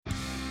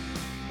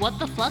What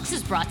the Flux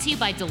is brought to you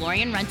by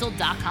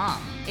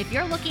DeLoreanRental.com. If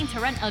you're looking to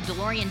rent a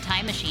DeLorean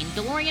time machine,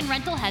 DeLorean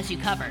Rental has you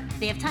covered.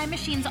 They have time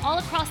machines all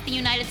across the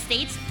United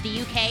States,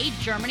 the UK,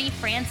 Germany,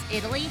 France,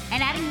 Italy,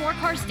 and adding more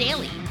cars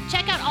daily.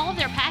 Check out all of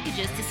their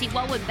packages to see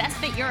what would best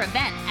fit your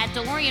event at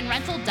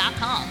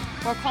DeLoreanRental.com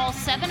or call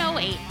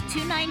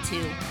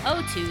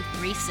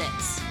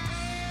 708-292-0236.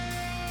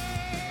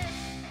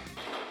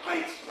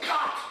 Great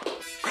Scott!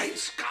 Great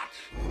Scott!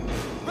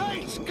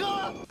 Great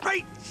Scott!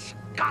 Great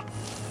Scott!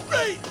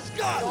 Great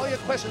Scott! All your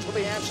questions will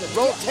be answered.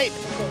 Roll tape.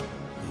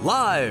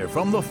 Live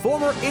from the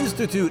former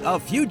Institute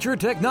of Future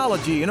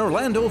Technology in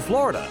Orlando,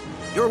 Florida,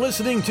 you're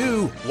listening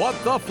to What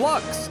the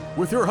Flux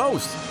with your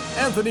hosts,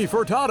 Anthony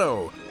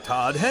Furtado,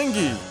 Todd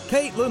Henge,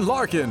 Caitlin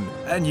Larkin,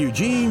 and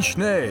Eugene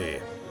Schnee.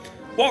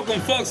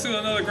 Welcome, folks, to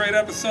another great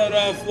episode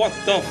of What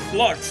the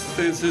Flux.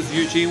 This is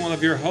Eugene, one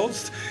of your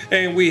hosts,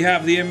 and we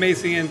have the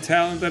amazing and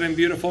talented and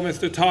beautiful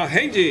Mr. Todd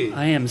Henge.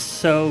 I am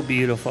so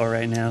beautiful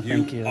right now.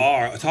 Thank you. You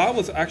are. Todd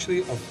was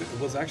actually.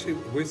 Was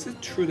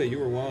it true that you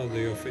were one of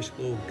the official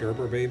little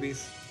Gerber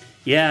babies?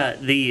 Yeah,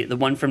 the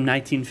one from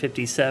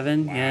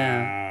 1957. Wow.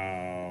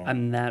 Yeah,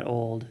 I'm that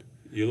old.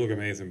 You look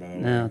amazing, by the way.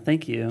 No,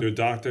 thank you. Your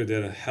doctor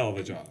did a hell of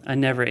a job. I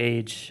never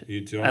age.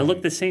 You do. I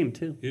look the same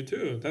too. You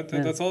do.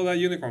 That's all that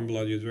unicorn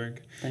blood you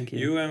drink. Thank you.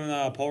 You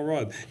and Paul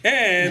Rudd.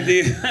 And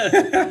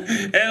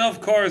and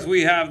of course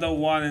we have the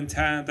one and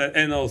talented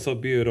and also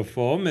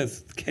beautiful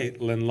Miss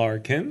Caitlin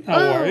Larkin.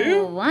 How are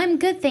you? Oh, I'm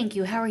good, thank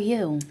you. How are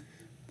you?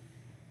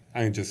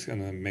 I'm just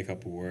gonna make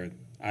up a word.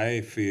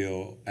 I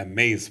feel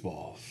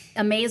amazeballs.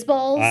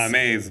 Amazeballs?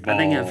 Amazeballs. I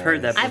think I've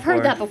heard that before. I've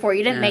heard that before.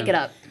 You didn't make it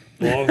up.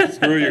 Well,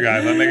 screw you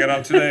guys. I'm making it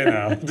up today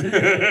now.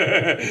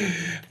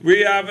 We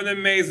have an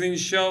amazing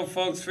show,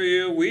 folks, for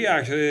you. We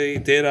actually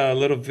did a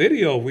little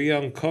video. We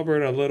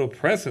uncovered a little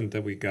present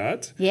that we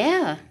got.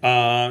 Yeah.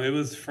 It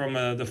was from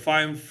the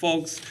fine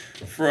folks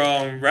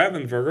from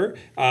Ravensburger.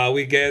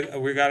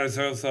 We got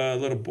ourselves a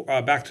little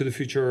Back to the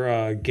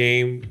Future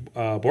game,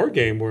 board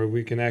game, where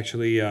we can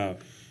actually...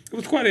 it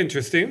was quite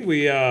interesting.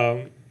 We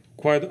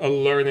quite a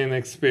learning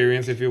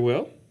experience, if you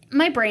will.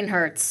 My brain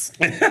hurts.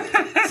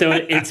 So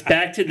it's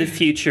Back to the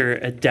Future,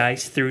 a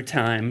dice through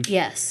time.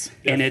 Yes.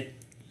 And it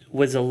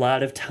was a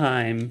lot of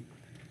time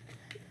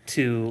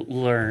to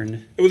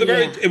learn. It was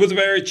a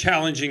very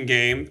challenging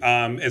game.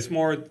 If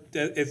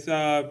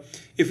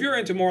you're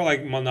into more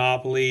like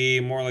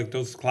Monopoly, more like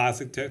those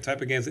classic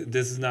type of games,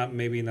 this is not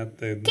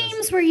the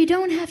games where you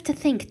don't have to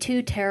think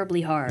too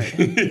terribly hard.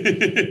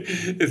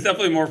 It's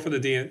definitely more for the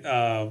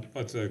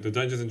the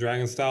Dungeons and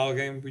Dragons style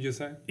game. Would you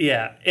say?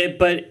 Yeah,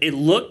 but it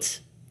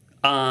looked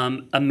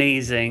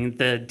amazing.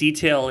 The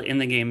detail in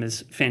the game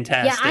is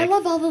fantastic. Yeah, I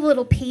love all the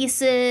little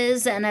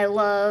pieces, and I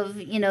love,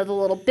 the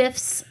little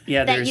biffs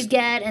that you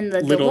get, and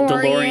the little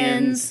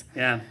DeLoreans.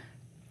 Yeah.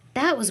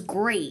 That was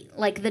great.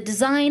 Like, the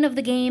design of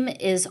the game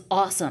is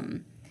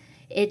awesome.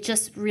 It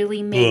just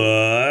really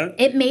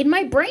made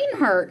my brain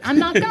hurt. I'm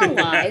not gonna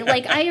lie.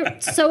 Like, I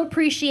so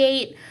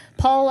appreciate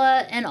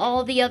Paula and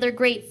all the other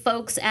great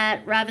folks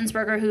at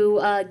Ravensburger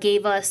who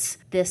gave us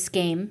this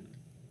game.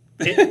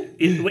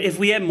 If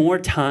we had more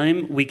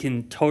time, we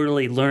can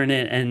totally learn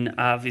it, and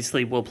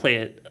obviously we'll play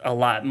it a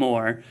lot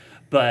more.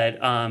 But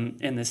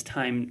in this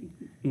time,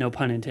 no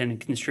pun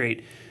intended,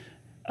 constraint,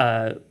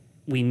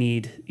 we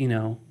need,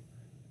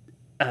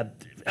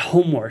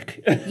 homework.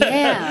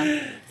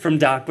 Yeah. From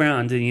Doc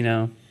Brown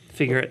to,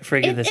 figure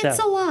this out. It's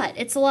a lot.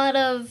 It's a lot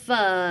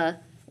of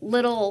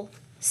little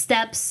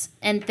steps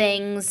and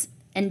things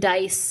and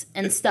dice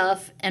and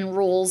stuff and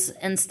rules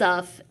and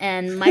stuff,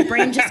 and my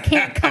brain just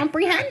can't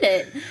comprehend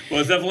it.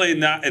 Well, it's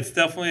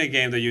definitely a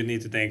game that you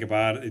need to think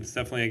about. It's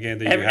definitely a game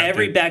that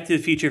every Back to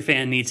the Future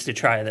fan needs to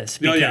try this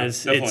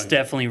because it's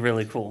definitely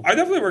really cool. I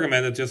definitely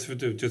recommend it just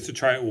to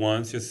try it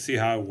once, just to see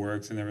how it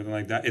works and everything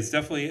like that. It's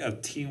definitely a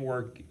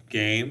teamwork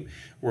game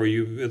where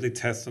you really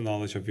test the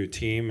knowledge of your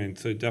team, and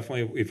so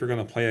definitely if you're going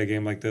to play a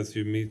game like this,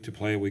 you need to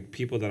play with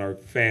people that are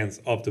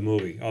fans of the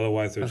movie.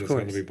 Otherwise, they're just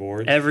going to be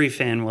bored. Every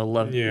fan will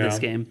love this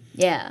game.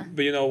 Yeah.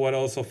 But you know what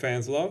also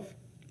fans love?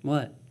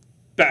 What?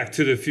 Back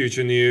to the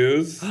Future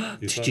news. In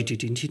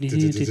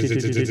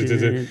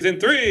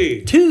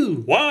 3, 2,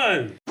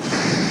 1.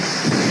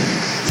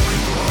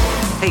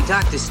 Hey,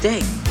 Dr. Stay.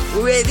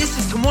 This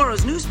is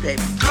tomorrow's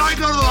newspaper. Could I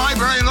go to the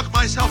library and look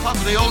myself up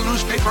in the old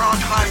newspaper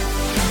archive?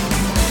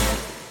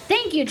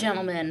 Thank you,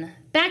 gentlemen.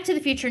 Back to the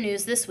Future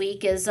news this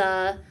week is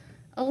a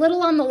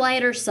little on the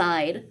lighter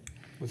side.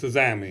 What does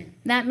that mean?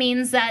 That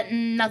means that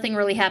nothing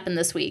really happened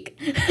this week.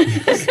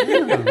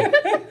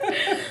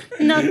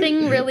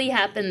 Nothing really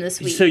happened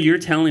this week. So you're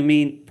telling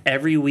me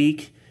every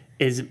week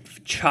is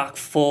chock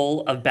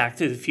full of Back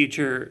to the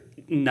Future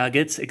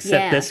nuggets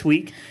except this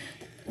week?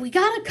 We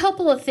got a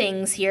couple of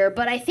things here,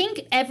 but I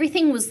think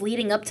everything was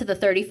leading up to the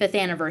 35th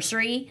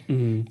anniversary.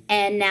 Mm-hmm.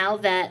 And now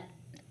that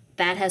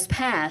has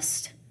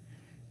passed,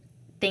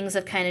 things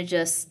have kind of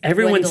just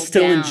everyone's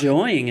still down.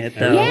 Enjoying it,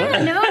 though.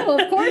 Yeah, no,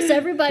 of course,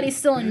 everybody's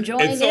still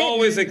enjoying it. It's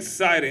always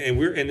exciting,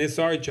 and it's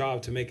our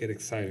job to make it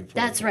exciting for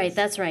That's right.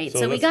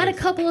 So we got a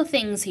couple of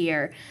things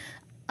here.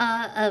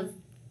 A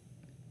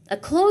a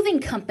clothing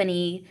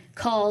company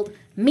called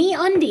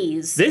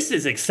MeUndies. This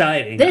is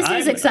exciting. This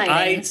is exciting.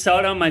 I saw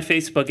it on my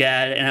Facebook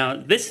ad,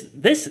 and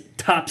this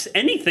tops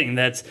anything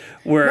that's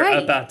we're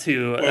about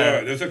to.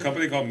 There's a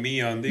company called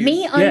MeUndies.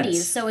 MeUndies.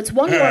 Yes. So it's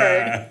one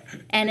word,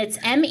 and it's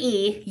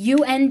MEUNDIES.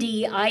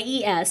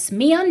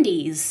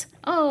 MeUndies.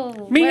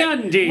 Oh,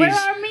 MeUndies. Where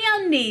are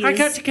MeUndies? I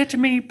got to get to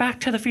me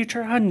Back to the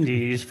Future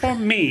undies for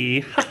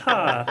me.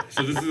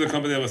 So this is a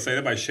company that was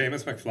stated by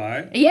Seamus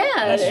McFly.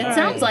 Yeah, it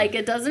sounds like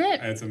it, doesn't it?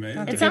 It's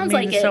amazing. It sounds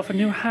like it. Yourself a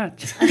new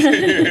hat.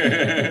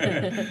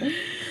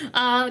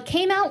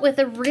 Came out with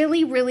a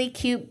really, really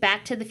cute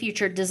Back to the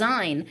Future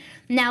design.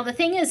 Now, the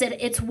thing is,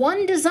 it's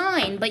one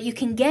design, but you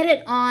can get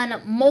it on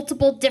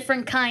multiple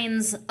different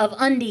kinds of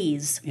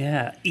undies.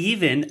 Yeah,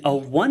 even a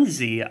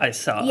onesie I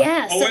saw.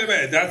 Yes. Oh, wait a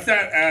minute. That's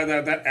that ad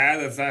that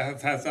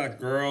has that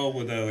girl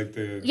with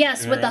the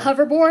Yes, with the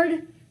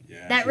hoverboard.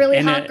 Yeah, that really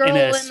in hot girl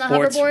in the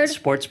hoverboard.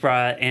 Sports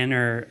bra and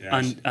her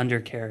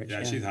undercarriage.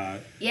 Yeah, she's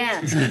hot. Yeah.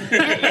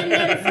 and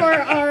then for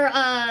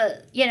our,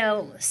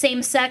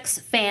 same-sex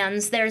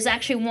fans, there's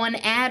actually one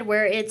ad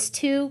where it's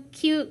two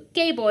cute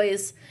gay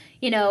boys,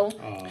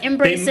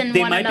 embracing they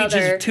one might another.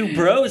 be just two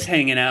bros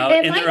hanging out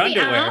in their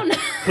underwear.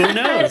 Who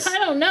knows? I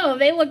don't know.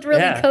 They looked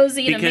really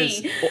cozy to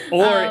me.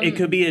 Or it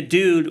could be a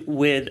dude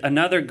with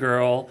another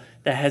girl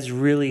that has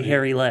really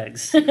hairy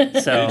legs. So Are you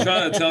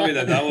trying to tell me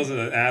that wasn't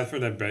an ad for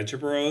the Adventure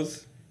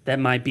Bros? That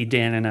might be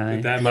Dan and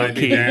I. That might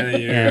be Dan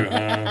and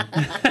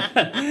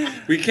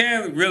you. We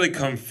can't really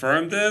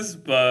confirm this,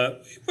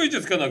 but we're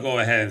just going to go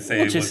ahead and say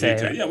we'll just say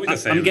it. Yeah, we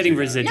just say I'm getting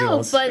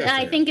residuals. No, but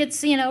I think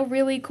it's,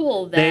 really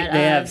cool that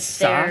they have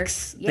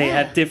socks. They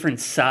have different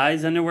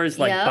size underwears,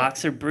 like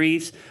boxer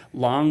briefs,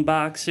 long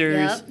boxers.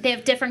 Yep. They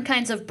have different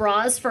kinds of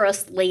bras for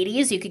us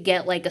ladies. You could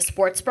get like a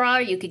sports bra.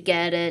 Or you could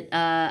get it,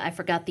 I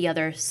forgot the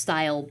other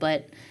style,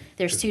 but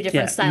there's two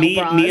different style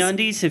bras.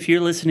 MeUndies, if you're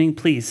listening,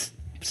 please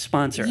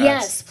sponsor us.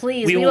 Yes,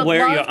 please. We will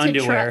wear your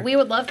underwear. We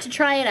would love to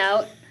try it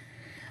out.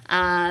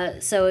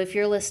 So if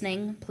you're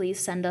listening, please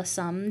send us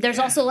some. There's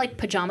also like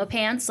pajama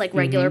pants, like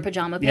regular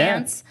pajama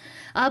pants.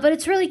 But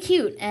it's really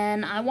cute,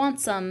 and I want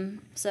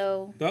some.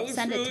 So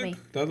send it to me.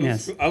 That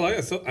looks good. I like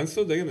it. I'm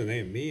still digging the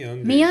name.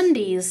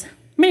 MeUndies.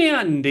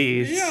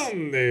 MeUndies.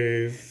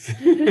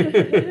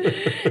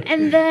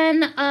 And then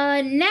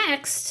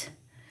next,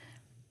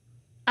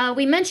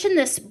 we mentioned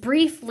this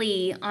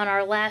briefly on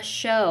our last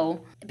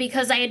show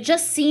because I had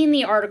just seen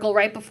the article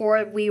right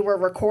before we were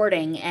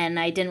recording, and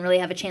I didn't really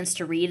have a chance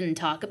to read and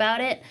talk about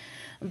it.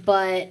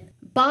 But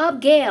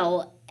Bob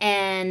Gale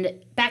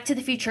and Back to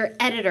the Future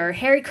editor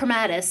Harry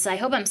Karamitis, I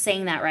hope I'm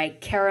saying that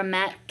right,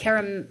 Karamitis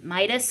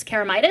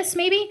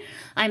maybe?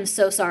 I'm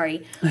so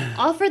sorry,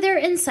 offer their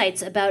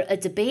insights about a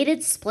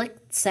debated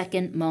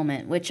split-second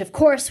moment, which of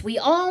course we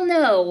all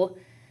know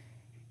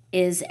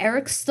is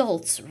Eric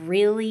Stoltz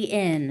really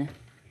in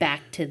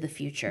Back to the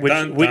Future.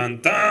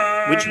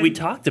 Which we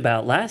talked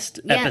about last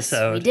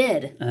episode. Yes,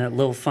 we did. A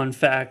little fun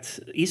fact,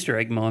 Easter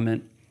egg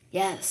moment.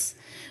 Yes.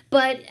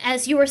 But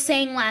as you were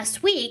saying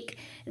last week,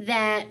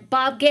 that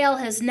Bob Gale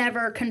has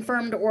never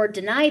confirmed or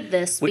denied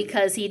this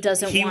because he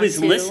doesn't want to. He was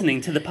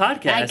listening to the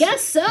podcast. I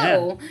guess so.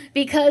 Yeah.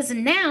 Because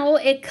now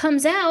it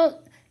comes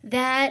out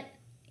that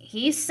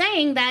he's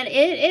saying that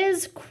it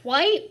is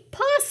quite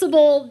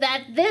possible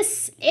that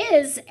this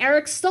is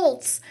Eric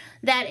Stoltz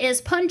that is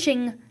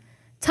punching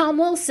Tom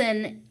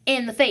Wilson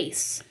in the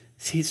face.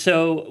 See,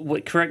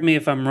 correct me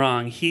if I'm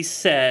wrong. He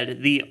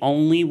said the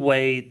only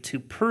way to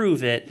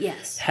prove it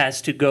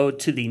has to go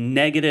to the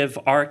negative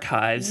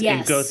archives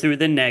and go through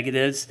the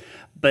negatives,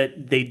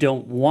 but they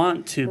don't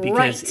want to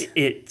because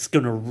it's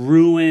going to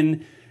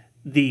ruin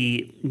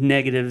the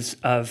negatives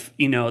of,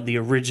 the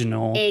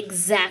original.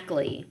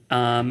 Exactly.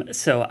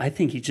 So I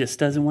think he just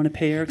doesn't want to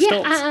pay Eric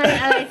Stoltz.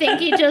 I think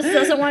he just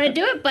doesn't want to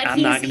do it, but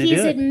he's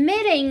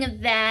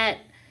admitting that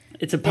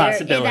it's a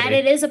possibility. That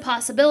it is a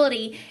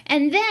possibility.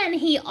 And then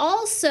he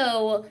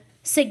also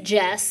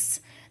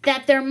suggests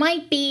that there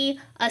might be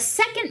a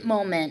second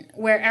moment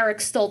where Eric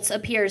Stoltz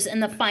appears in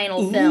the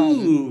final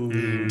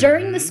film.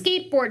 During the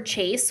skateboard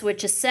chase,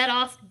 which is set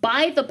off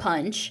by the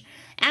punch,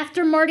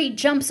 after Marty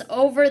jumps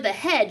over the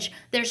hedge,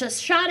 there's a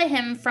shot of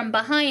him from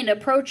behind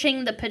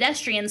approaching the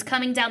pedestrians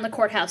coming down the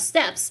courthouse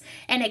steps.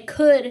 And it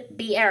could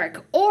be Eric.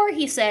 Or,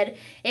 he said,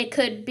 it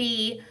could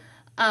be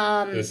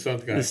the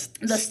stunt guys.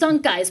 The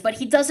stunt guys, but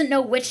he doesn't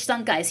know which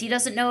stunt guys. He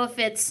doesn't know if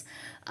it's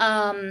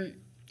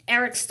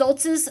Eric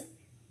Stoltz's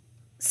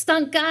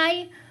stunt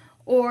guy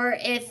or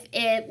if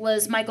it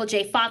was Michael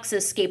J.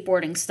 Fox's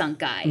skateboarding stunt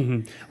guy.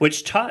 Mm-hmm.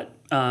 Which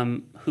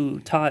who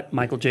taught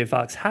Michael J.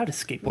 Fox how to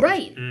skateboard.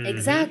 Right,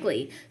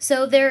 exactly.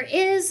 So there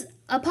is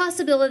a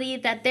possibility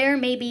that there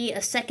may be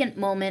a second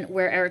moment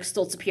where Eric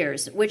Stoltz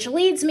appears, which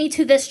leads me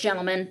to this,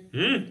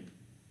 gentlemen.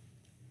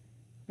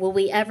 Will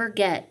we ever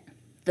get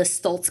the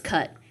Stoltz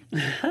cut?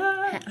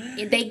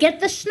 They get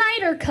the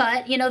Snyder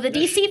cut. The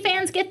DC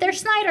fans get their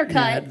Snyder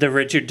cut. The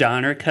Richard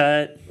Donner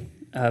cut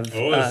of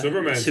the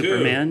Superman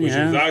too, which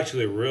is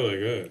actually really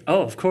good.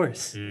 Oh, of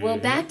course. Will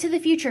Back to the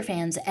Future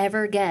fans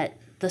ever get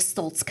the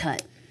Stoltz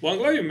cut? Well, I'm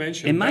glad you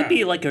mentioned It might that.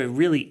 be like a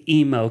really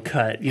emo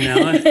cut, you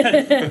know?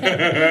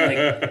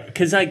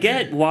 Because I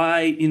get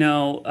why,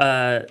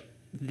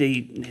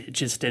 they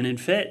just didn't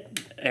fit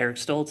Eric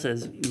Stoltz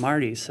as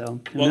Marty,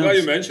 so Well, I'm glad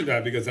you mentioned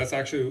that because that's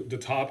actually the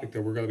topic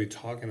that we're going to be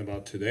talking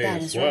about today That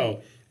as is well.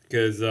 right.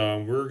 Because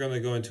we're going to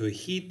go into a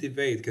heat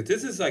debate.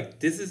 Because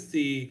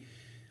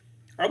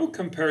I will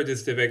compare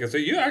this debate.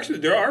 Because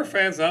there are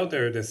fans out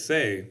there that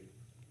say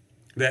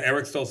that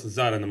Eric Stoltz is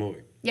not in the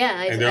movie.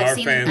 Yeah, And there I've are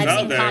seen fans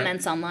out there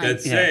comments online.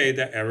 that say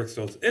that Eric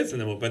Stoltz is in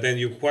the movie. But then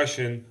you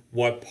question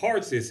what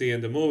parts you see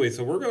in the movie.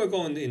 So we're going to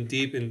go in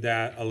deep in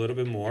that a little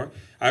bit more.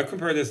 I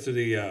compare this to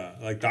the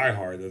Die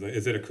Hard.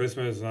 Is it a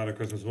Christmas? Not a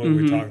Christmas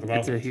movie we talked about?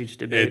 It's a huge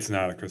debate. It's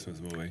not a Christmas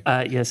movie.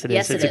 Yes, it is.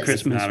 Yes, It's it a is.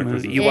 Christmas It's not a movie.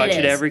 Christmas You movie. watch It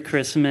it is. every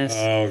Christmas.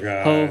 Oh,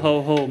 God. Ho,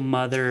 ho, ho,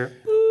 mother.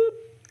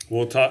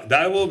 We'll talk.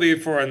 That will be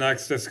for our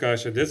next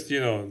discussion. We'll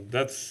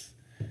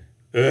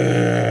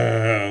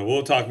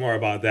talk more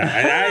about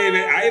that. And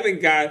I even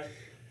got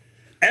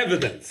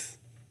evidence.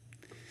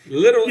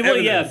 Literal Well,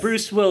 evidence. yeah,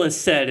 Bruce Willis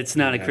said it's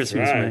not a That's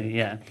Christmas right. movie.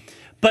 Yeah,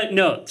 but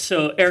no.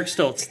 So Eric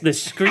Stoltz, the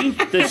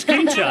screenshot, the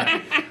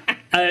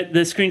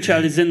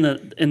screenshot is in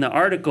the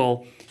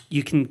article.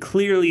 You can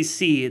clearly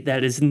see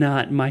that is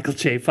not Michael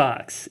J.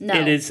 Fox. No.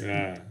 It is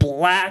Yeah.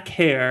 black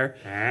hair,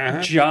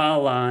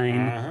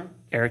 jawline,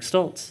 Eric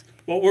Stoltz.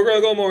 Well, we're going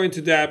to go more into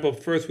that,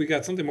 but first we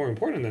got something more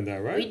important than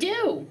that, right? We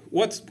do.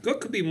 What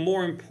could be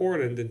more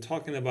important than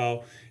talking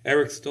about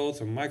Eric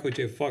Stoltz or Michael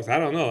J. Fox? I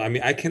don't know. I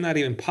mean, I cannot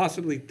even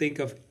possibly think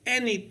of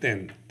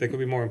anything that could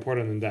be more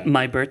important than that.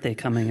 My birthday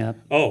coming up.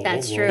 Oh,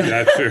 That's well, true.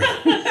 That's true.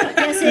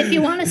 Yes, if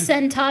you want to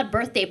send Todd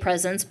birthday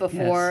presents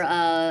before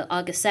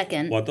August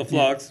 2nd. What the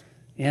flux?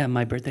 Yeah, Okay,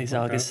 my birthday's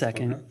August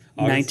 2nd, okay.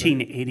 August 2nd.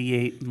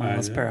 1988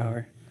 miles per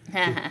hour.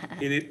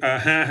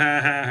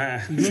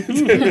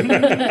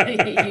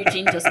 Eugene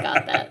Eugene just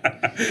got that.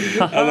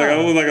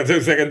 I was like a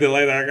 2-second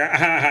delay.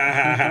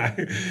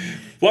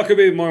 What could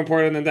be more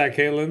important than that,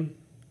 Caitlin?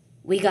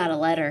 We got a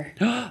letter.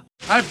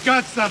 I've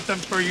got something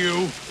for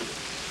you.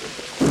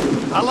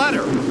 A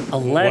letter. A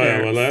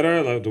letter. What, a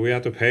letter? Like, do we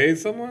have to pay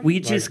someone? We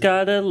just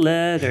got a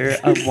letter.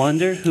 I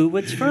wonder who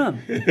it's from.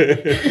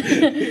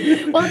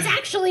 Well, it's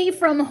actually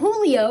from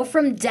Julio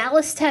from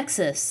Dallas,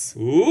 Texas.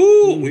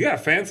 Ooh, we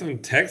got fans from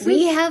Texas?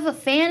 We have a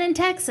fan in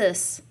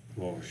Texas.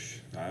 Well,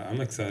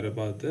 I'm excited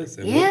about this.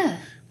 And Yeah.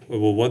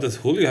 What does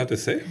Julio have to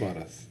say about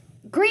us?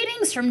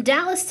 Greetings from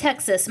Dallas,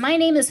 Texas. My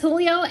name is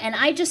Julio, and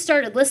I just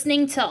started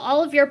listening to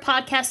all of your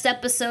podcast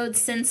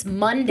episodes since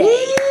Monday.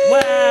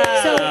 Wow.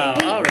 So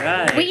all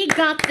right. We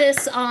got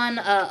this on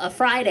a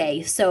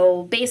Friday,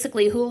 so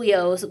basically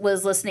Julio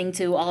was listening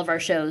to all of our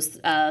shows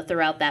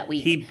throughout that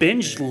week. He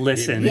binge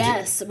listened.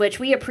 Yes, which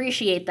we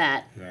appreciate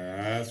that.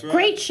 That's right.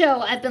 Great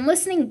show. I've been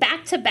listening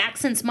back to back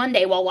since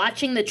Monday while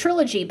watching the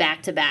trilogy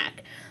back to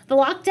back. The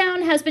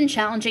lockdown has been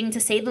challenging to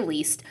say the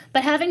least,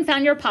 but having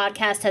found your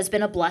podcast has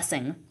been a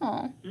blessing.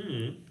 Aw.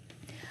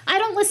 I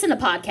don't listen to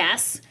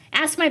podcasts.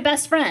 Ask my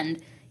best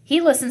friend.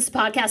 He listens to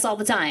podcasts all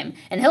the time,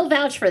 and he'll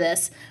vouch for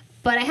this.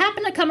 But I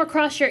happened to come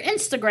across your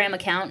Instagram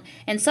account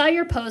and saw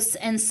your posts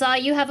and saw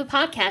you have a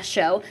podcast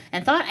show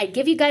and thought I'd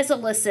give you guys a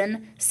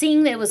listen,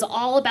 seeing that it was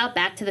all about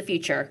Back to the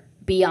Future.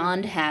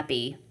 Beyond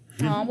happy.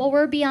 Aw, well,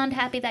 we're beyond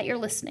happy that you're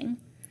listening.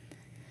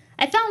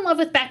 I fell in love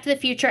with Back to the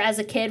Future as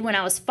a kid when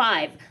I was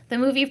 5. The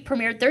movie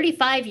premiered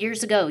 35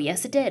 years ago.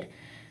 Yes, it did.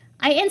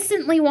 I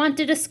instantly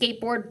wanted a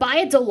skateboard, buy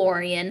a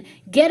DeLorean,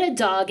 get a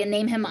dog, and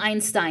name him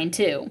Einstein,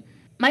 too.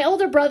 My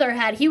older brother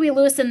had Huey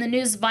Lewis and the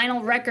News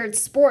vinyl record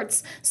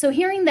Sports, so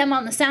hearing them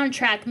on the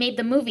soundtrack made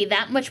the movie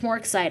that much more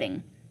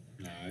exciting.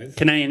 Nice.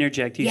 Can I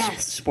interject you?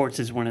 Yes. Sports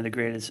is one of the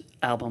greatest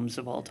albums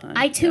of all time.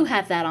 I, too,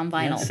 have that on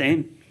vinyl. Yeah,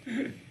 same.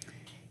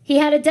 He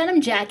had a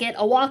denim jacket,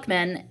 a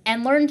Walkman,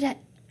 and learned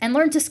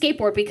to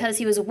skateboard because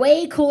he was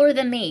way cooler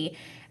than me.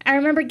 I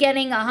remember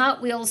getting a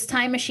Hot Wheels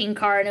time machine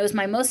car, and it was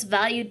my most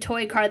valued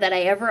toy car that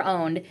I ever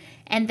owned.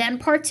 And then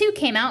part 2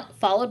 came out,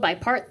 followed by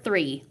part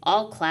 3,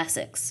 all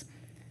classics.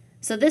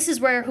 So this is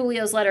where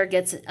Julio's letter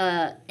gets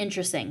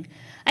interesting.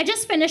 I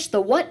just finished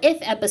the What If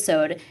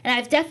episode, and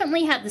I've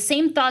definitely had the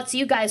same thoughts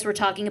you guys were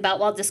talking about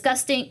while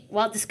discussing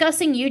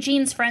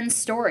Eugene's friend's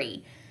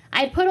story.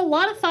 I had put a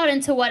lot of thought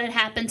into what had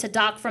happened to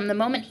Doc from the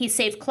moment he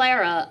saved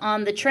Clara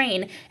on the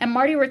train and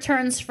Marty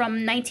returns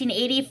from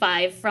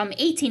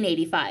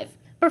 1885.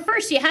 But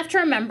first, you have to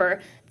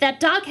remember that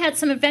Doc had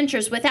some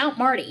adventures without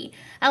Marty.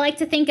 I like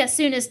to think as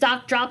soon as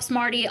Doc drops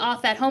Marty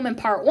off at home in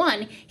part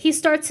 1, he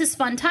starts his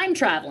fun time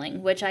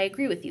traveling, which I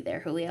agree with you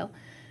there, Julio.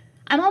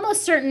 I'm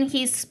almost certain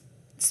he's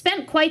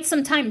spent quite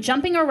some time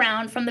jumping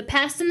around from the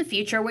past and the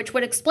future, which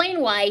would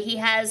explain why he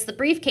has the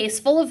briefcase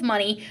full of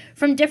money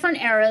from different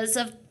eras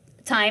of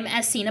time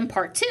as seen in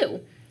part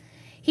 2.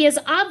 He has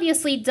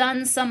obviously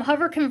done some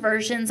hover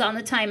conversions on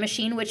the time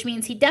machine, which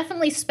means he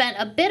definitely spent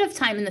a bit of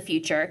time in the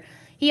future.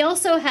 He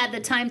also had the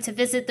time to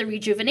visit the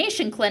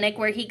rejuvenation clinic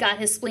where he got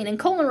his spleen and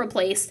colon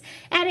replaced,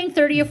 adding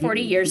 30 or 40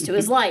 years to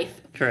his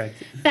life. Correct.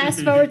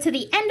 Fast forward to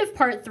the end of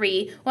part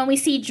 3 when we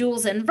see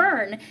Jules and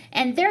Vern,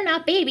 and they're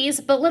not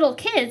babies but little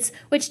kids,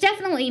 which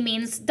definitely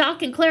means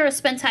Doc and Clara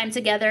spent time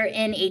together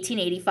in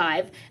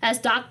 1885 as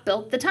Doc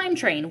built the time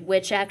train,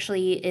 which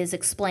actually is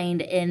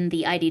explained in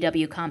the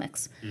IDW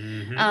comics.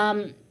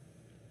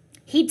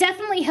 He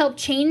definitely helped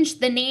change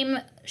the name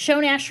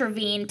Shonash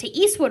Ravine to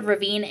Eastwood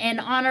Ravine in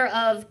honor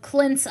of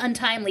Clint's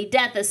untimely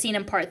death as seen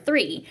in part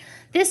 3.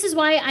 This is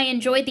why I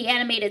enjoyed the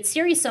animated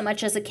series so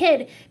much as a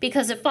kid,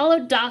 because it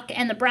followed Doc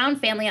and the Brown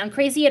family on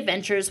crazy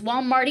adventures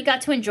while Marty got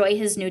to enjoy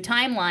his new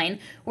timeline,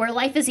 where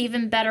life is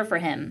even better for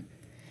him.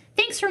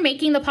 Thanks for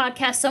making the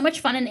podcast so much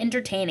fun and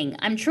entertaining.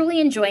 I'm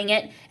truly enjoying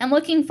it and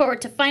looking forward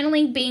to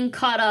finally being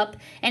caught up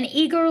and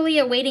eagerly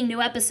awaiting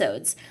new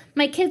episodes.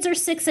 My kids are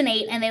 6 and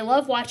 8 and they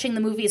love watching the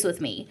movies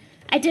with me.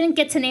 I didn't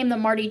get to name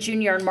them Marty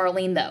Jr. and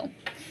Marlene though.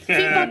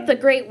 Keep up the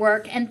great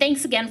work, and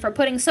thanks again for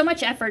putting so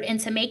much effort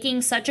into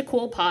making such a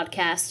cool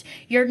podcast.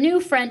 Your new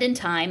friend in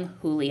time,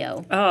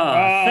 Julio. Oh,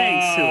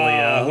 thanks,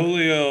 Julio.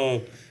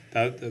 Julio.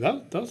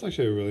 That was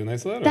actually a really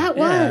nice letter. That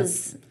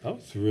was. That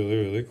was really,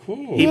 really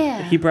cool.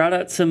 He brought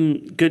out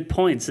some good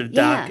points of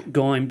Doc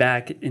going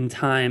back in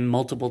time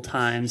multiple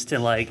times to,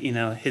 like, you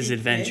know, his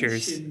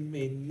adventures.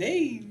 My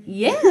name.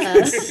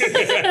 Yes.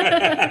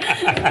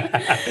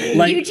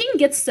 Like, Eugene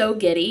gets so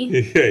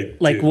giddy.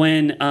 Like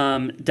when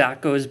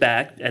Doc goes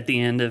back at the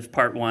end of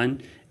part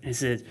 1 and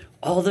says,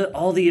 all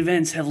the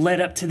events have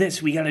led up to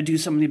this. We got to do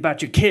something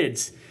about your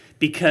kids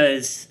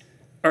because...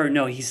 Or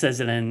no, he says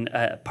it in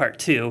part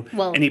 2,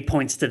 and he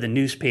points to the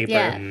newspaper.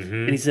 Yeah.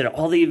 And he said,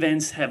 all the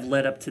events have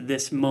led up to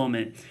this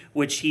moment,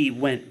 which he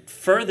went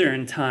further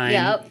in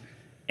time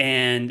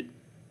and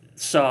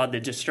saw the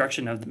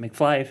destruction of the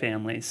McFly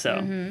family. So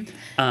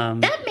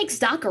that makes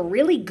Doc a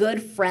really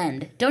good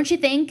friend, don't you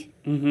think?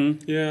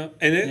 Yeah,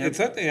 and it's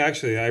something,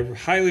 actually, I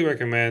highly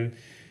recommend.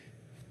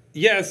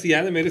 Yes, the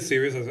animated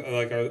series,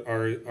 like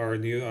our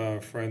new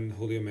friend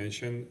Julio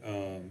mentioned,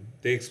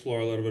 they explore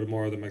a little bit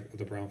more of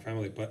the Brown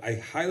family. But I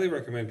highly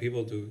recommend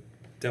people to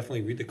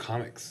definitely read the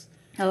comics.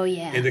 Oh,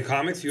 yeah. In the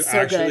comics, you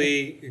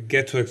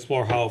get to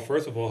explore how,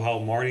 first of all, how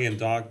Marty and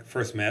Doc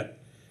first met.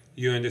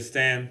 You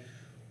understand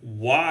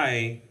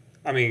why,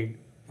 I mean,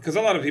 because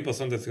a lot of people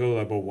sometimes go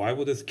like, well, why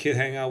would this kid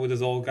hang out with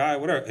this old guy,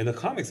 whatever. In the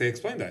comics, they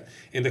explain that.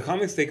 In the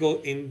comics, they go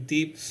in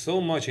deep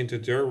so much into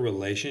their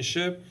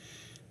relationship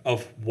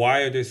of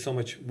why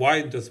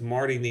does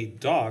Marty need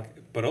Doc,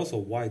 but also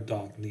why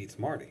Doc needs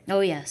Marty. Oh,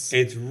 yes.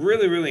 It's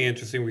really, really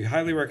interesting. We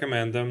highly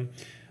recommend them.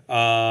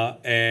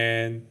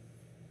 And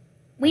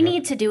we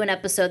need to do an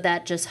episode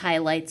that just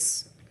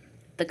highlights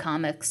the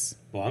comics.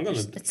 Well,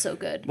 it's so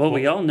good. Well,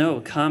 we all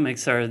know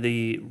comics are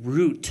the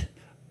root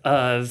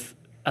of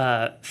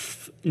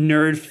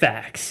nerd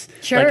facts.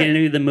 Sure. Like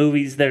any of the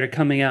movies that are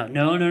coming out.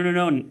 No.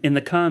 In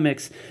the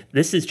comics,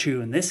 this is true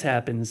and this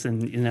happens,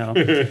 and you know.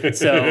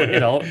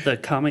 So the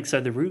comics are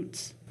the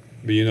roots.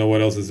 But you know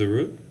what else is the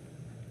root?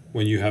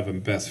 When you have a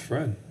best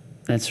friend.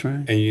 That's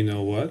right. And you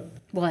know what?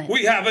 What?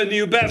 We have a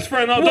new best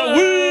friend of the week!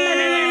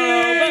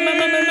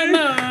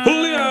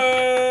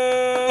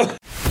 Julio!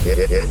 The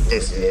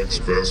Flux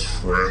best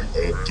friend of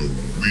the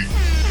week.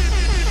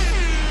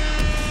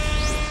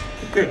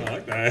 I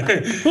like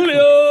that.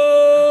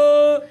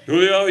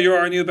 Julio, you're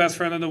our new best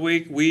friend of the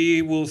week.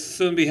 We will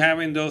soon be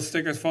having those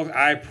stickers, folks.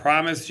 I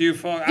promise you,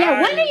 folks.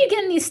 Yeah, when are you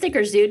getting these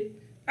stickers, dude?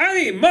 I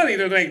need money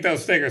to make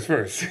those stickers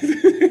first.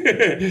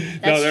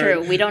 That's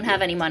true. We don't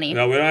have any money.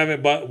 No, we don't have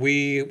it, but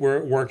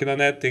we're working on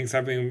that. Things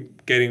have been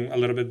getting a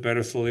little bit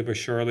better slowly but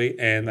surely.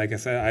 And like I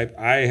said,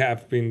 I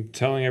have been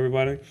telling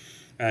everybody.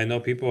 I know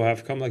people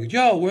have come like,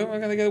 yo, when am I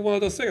going to get one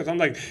of those stickers? I'm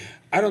like,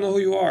 I don't know who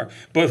you are.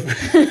 But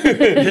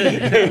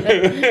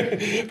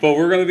but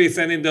we're going to be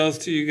sending those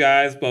to you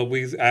guys. But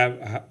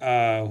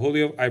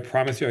Julio, I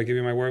promise you, I give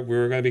you my word,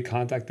 we're going to be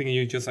contacting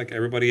you just like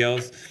everybody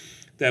else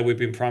that we've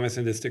been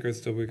promising the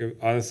stickers. So we're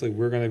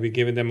going to be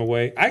giving them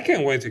away. I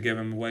can't wait to give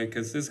them away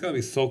because this is going to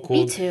be so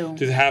cool. Me too.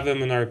 To have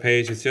them on our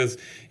page. It's just,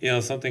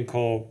 something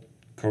called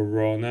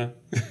Corona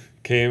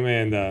came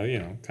and,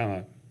 kind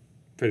of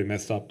pretty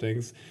messed up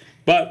things.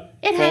 But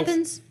it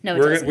happens. No, it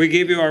doesn't. We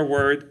gave you our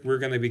word. We're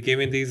going to be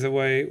giving these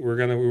away. We're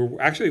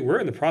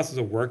in the process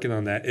of working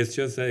on that. It's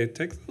just that it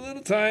takes a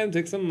little time,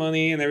 takes some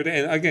money and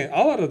everything. And again,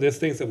 a lot of these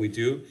things that we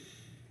do,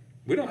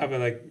 we don't have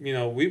it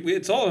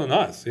it's all on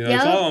us.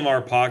 It's all in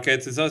our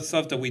pockets. It's all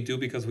stuff that we do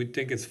because we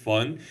think it's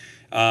fun.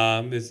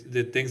 It's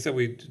the things that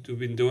we've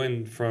been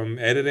doing from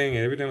editing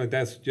and everything like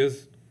that's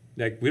just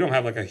like we don't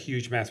have like a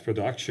huge mass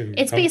production.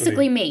 It's company.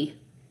 Basically me.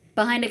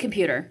 Behind a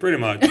computer. Pretty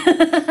much.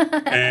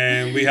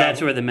 And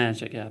that's where the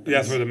magic happens.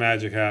 That's where the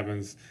magic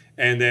happens.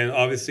 And then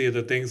obviously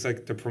the things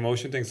like the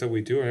promotion things that we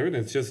do and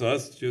everything, it's just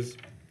us just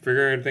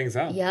figuring things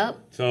out. Yep.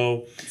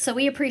 So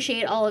we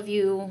appreciate all of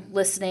you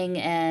listening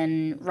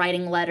and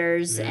writing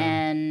letters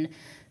and,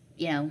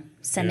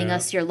 sending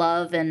us your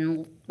love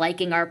and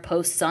liking our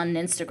posts on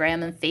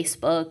Instagram and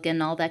Facebook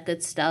and all that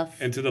good stuff.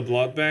 And to the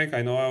blood bank,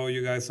 I know I owe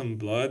you guys some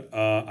blood.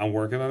 I'm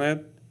working on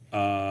it.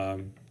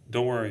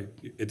 Don't worry.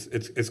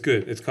 It's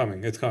good. It's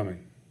coming. It's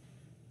coming.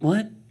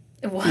 What?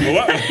 What?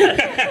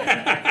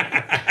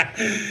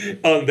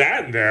 On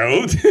that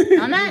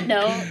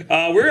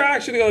note, we're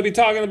actually going to be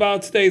talking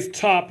about today's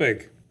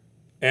topic,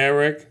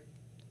 Eric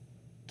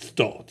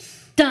Stoltz.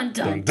 Dun,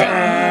 dun, Dun,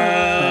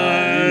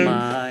 Oh dun.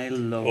 my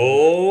lord.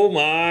 Oh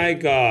my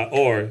God.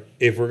 Or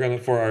if we're going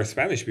to, for our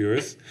Spanish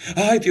viewers,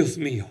 ay Dios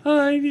mío.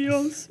 Ay,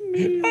 Dios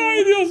mío.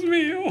 Ay Dios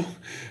mío.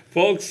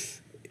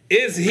 Folks,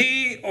 is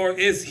he or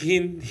is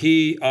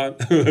he on,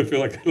 I feel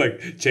like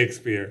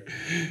Shakespeare.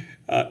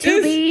 To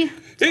be.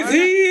 Is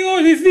he or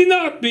is he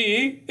not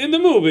be in the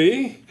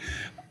movie?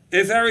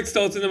 Is Eric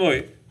Stoltz in the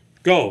movie?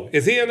 Go.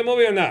 Is he in the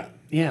movie or not?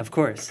 Yeah, of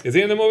course. Is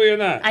he in the movie or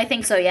not? I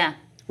think so, yeah.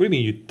 What do you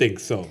mean you think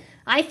so?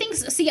 I think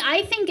so. See,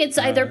 I think it's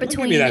either Don't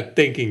between. give me that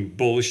thinking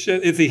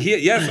bullshit. Is he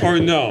yes or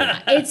no?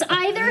 It's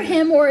either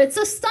him or it's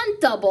a stunt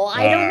double.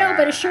 I don't know,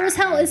 but it sure as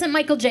hell isn't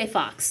Michael J.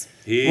 Fox.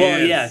 Well,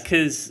 yeah,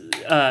 because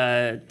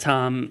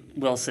Tom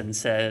Wilson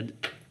said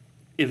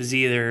it was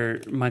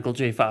either Michael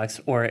J. Fox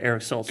or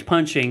Eric Stoltz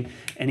punching,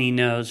 and he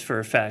knows for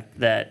a fact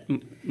that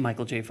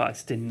Michael J.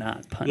 Fox did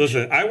not punch.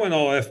 Listen, I went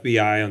all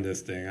FBI on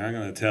this thing. I'm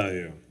gonna tell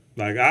you,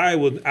 like I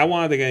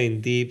wanted to get in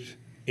deep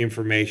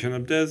information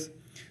of this,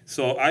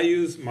 so I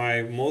used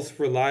my most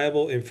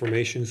reliable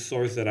information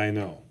source that I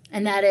know.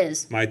 And that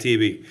is? My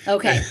TV.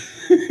 Okay.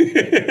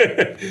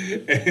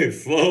 And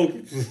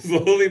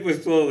slowly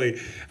but slowly,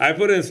 I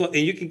put it in slow, and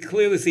you can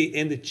clearly see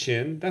in the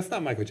chin. That's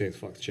not Michael J.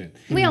 Fox's chin.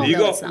 We all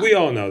know it's not. We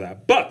all know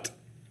that. But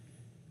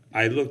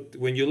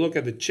when you look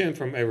at the chin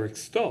from Eric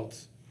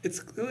Stoltz, it's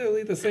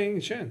clearly the same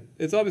chin.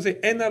 It's obviously,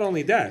 and not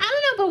only that.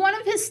 I don't know, but one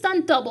of his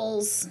stunt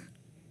doubles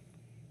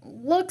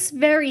looks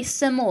very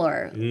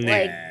similar. Nah.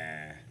 Like,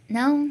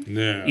 no?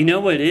 No. You know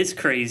what is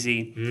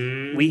crazy?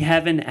 We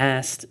haven't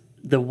asked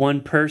the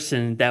one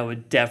person that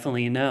would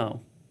definitely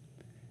know.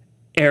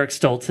 Eric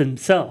Stoltz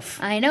himself.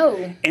 I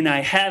know. And I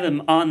have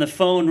him on the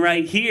phone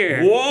right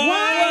here.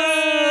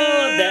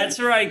 What? That's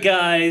right,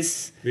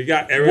 guys. We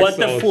got Eric What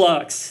Stoltz. the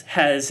Flux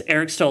has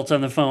Eric Stoltz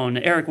on the phone.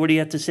 Eric, what do you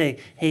have to say?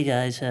 Hey,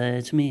 guys,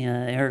 it's me,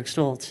 Eric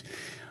Stoltz.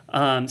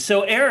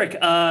 So, Eric,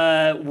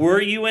 were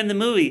you in the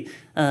movie?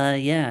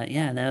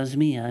 Yeah, that was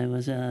me. I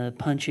was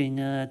punching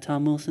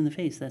Tom Wilson in the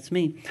face. That's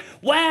me.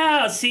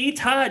 Wow, see,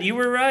 Todd, you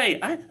were right.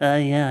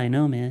 Yeah, I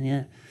know, man,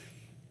 yeah.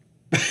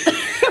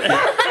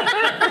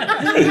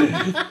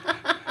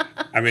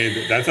 I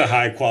mean, that's a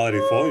high quality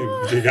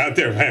phone you got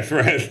there, my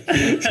friend.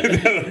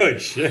 Like,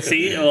 shit.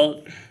 See,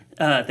 well,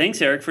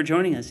 thanks, Eric, for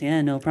joining us.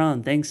 Yeah, no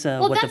problem. Thanks,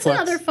 Well, What the that's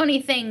Flux. another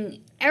funny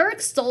thing. Eric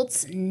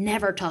Stoltz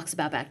never talks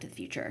about Back to the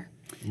Future.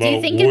 Well,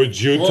 you think would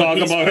you talk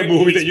he's about a pretty-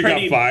 movie that he's you got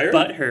pretty fired?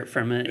 Butthurt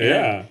from it.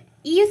 Yeah.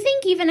 You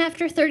think even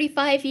after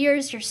 35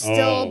 years, you're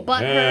still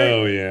butthurt?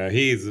 Oh yeah,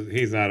 he's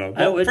not a.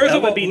 I would, first I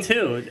of would all, be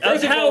too.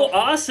 first of How all-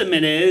 awesome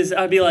it is!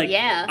 I'd be like,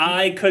 Yeah.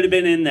 I could have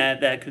been in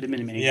that. That could have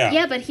been me. Yeah.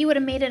 Yeah, but he would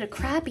have made it a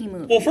crappy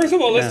movie. Well, first of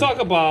all, let's Yeah.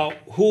 talk about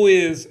who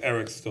is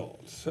Eric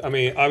Stoltz. I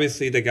mean,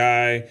 obviously the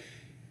guy,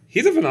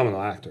 he's a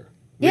phenomenal actor.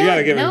 We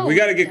gotta give him. We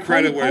gotta give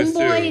credit where it's due.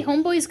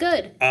 Homeboy's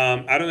good. I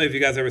don't know if you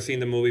guys ever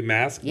seen the movie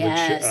Mask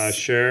Yes. with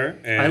Cher.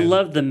 And I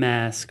love The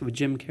Mask with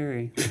Jim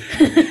Carrey.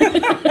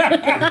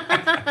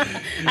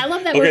 I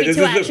love that movie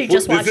too. I actually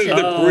just watched This is it.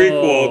 the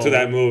prequel to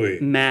that movie.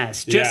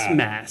 Mask, just Yeah.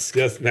 Mask.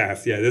 Just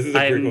Mask. Yeah, this is.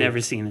 I have prequel.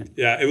 never seen it.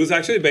 Yeah, it was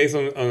actually based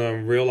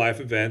on real life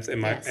events,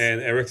 and Yes.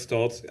 and Eric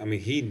Stoltz. I mean,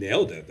 he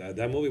nailed it.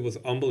 That movie was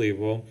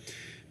unbelievable.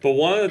 But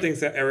one of the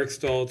things that Eric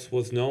Stoltz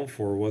was known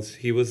for was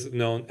he was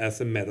known as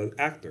a method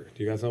actor.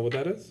 Do you guys know what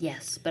that is?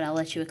 Yes, but I'll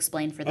let you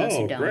explain for those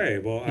Oh, who don't.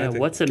 great! Well, Yeah,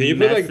 what's a can you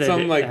put like method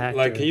some like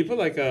actor? can you put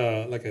like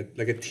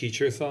a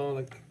teacher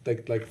song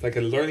like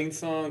a learning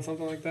song,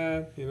 something like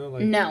that? You know,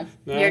 like No,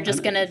 you're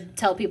just gonna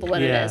tell people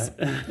what Yeah. it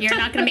is. You're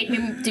not gonna make me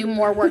do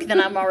more work than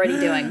I'm already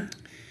doing.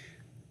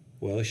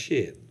 Well,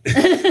 shit.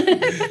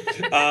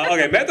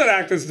 Okay, method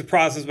actor is the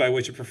process by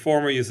which a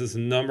performer uses a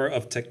number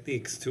of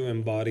techniques to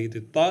embody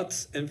the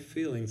thoughts and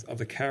feelings of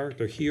the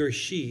character he or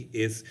she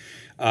is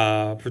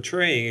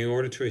portraying in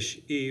order to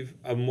achieve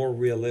a more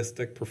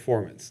realistic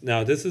performance.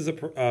 Now, this is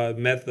a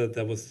method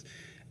that was,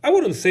 I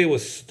wouldn't say it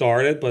was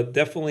started, but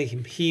definitely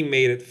he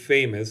made it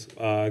famous,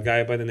 a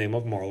guy by the name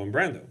of Marlon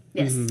Brando.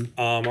 Yes.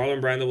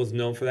 Marlon Brando was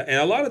known for that. And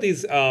a lot of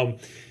these... a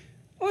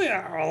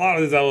lot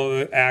of these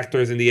other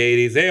actors in the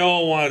 80s, they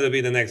all wanted to be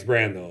the next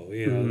Brando,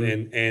 you know,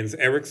 and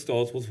Eric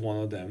Stoltz was one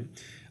of them.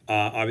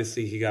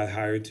 Obviously, he got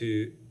hired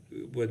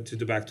went to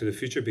the Back to the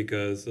Future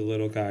because the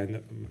little guy,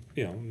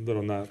 you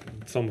know,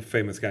 some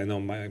famous guy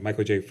named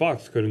Michael J.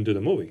 Fox couldn't do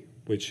the movie,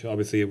 which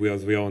obviously,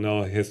 as we all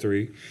know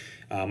history,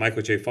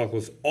 Michael J. Fox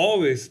was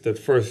always the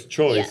first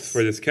choice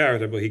for this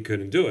character, but he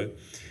couldn't do it.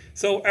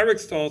 So Eric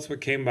Stoltz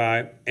came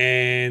by,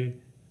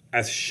 and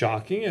as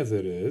shocking as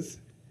it is,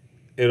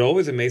 it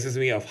always amazes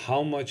me of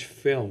how much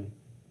film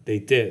they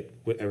did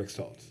with Eric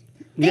Stoltz.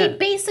 They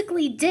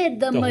basically did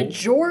the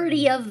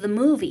majority of the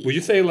movie. Would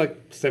you say like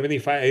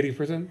 75,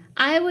 80%?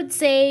 I would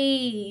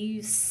say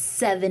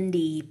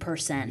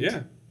 70%.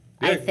 Yeah.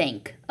 I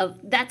think.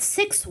 That's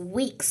 6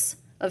 weeks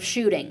of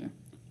shooting.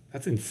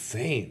 That's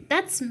insane.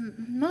 That's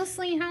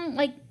mostly how,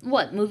 like,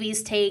 what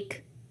movies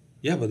take.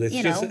 Yeah, but it's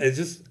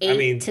just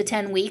 8 to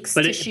 10 weeks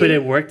to shoot. But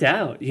it worked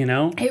out, you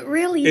know? It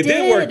really did. It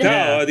did work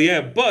out at the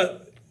end,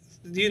 but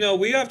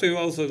we have to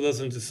also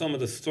listen to some of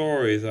the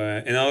stories,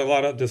 and a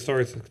lot of the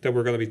stories that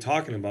we're going to be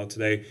talking about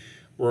today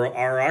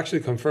are actually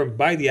confirmed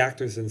by the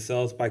actors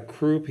themselves, by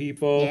crew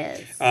people.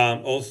 Yes.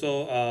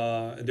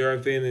 Also, there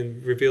have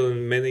been revealed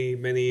in many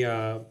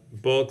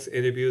books,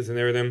 interviews, and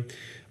everything.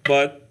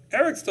 But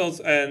Eric Stoltz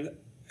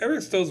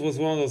was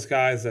one of those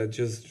guys that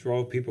just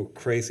drove people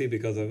crazy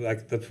because of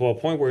to a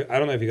point where, I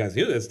don't know if you guys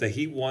knew this, that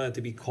he wanted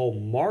to be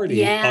called Marty.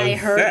 Yeah, on I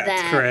heard set.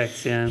 that.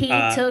 Correct, yeah.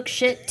 He took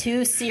shit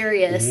too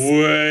serious.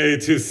 Way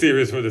too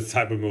serious for this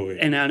type of movie.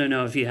 And I don't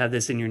know if you have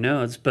this in your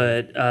notes,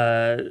 but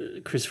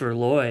Christopher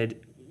Lloyd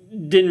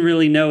didn't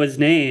really know his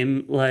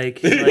name.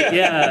 Like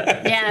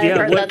yeah. Yeah, I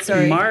heard that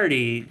story.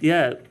 Marty,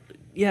 yeah,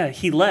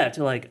 he left.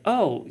 Like,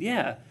 oh,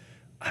 yeah.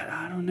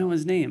 I don't know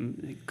his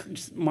name.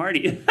 Just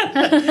Marty.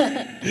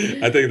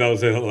 I think that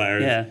was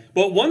hilarious. Yeah.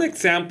 But one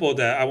example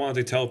that I wanted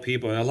to tell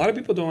people, and a lot of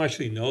people don't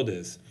actually know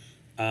this,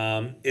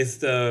 is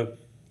to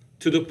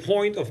the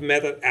point of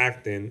method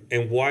acting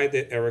and why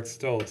did Eric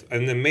Stoltz,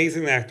 an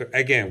amazing actor.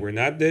 Again, we're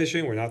not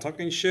dishing, we're not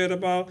talking shit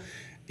about,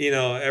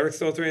 Eric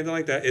Stoltz or anything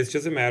like that. It's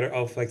just a matter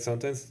of, like,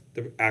 sometimes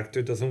the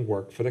actor doesn't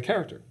work for the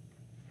character.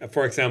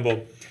 For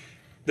example,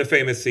 the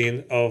famous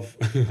scene of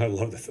I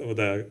love this,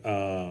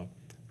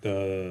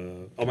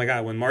 oh my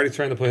God, when Marty's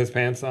trying to put his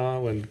pants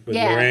on with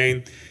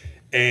Lorraine,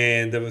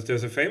 and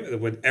there's a famous,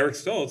 with Eric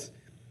Stoltz,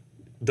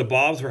 the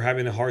Bobs were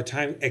having a hard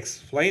time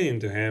explaining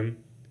to him,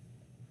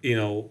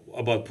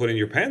 about putting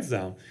your pants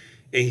down,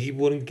 and he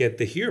wouldn't get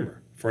the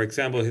humor. For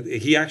example,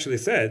 he actually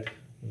said,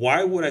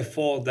 "Why would I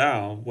fall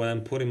down when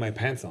I'm putting my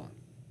pants on?"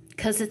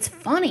 Because it's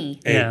funny.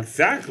 Yeah.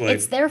 Exactly.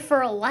 It's there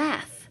for a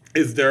laugh.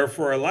 It's there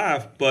for a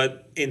laugh,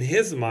 but in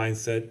his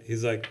mindset,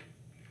 he's like,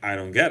 "I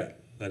don't get it.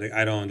 Like,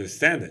 I don't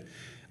understand it."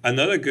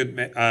 Another good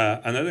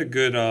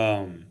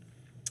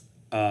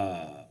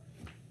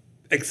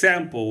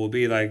example will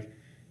be like,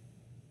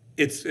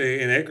 and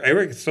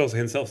Eric Stoltz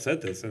himself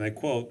said this, and I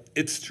quote,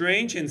 "It's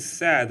strange and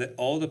sad that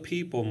all the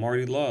people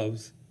Marty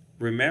loves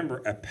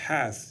remember a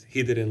past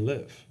he didn't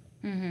live."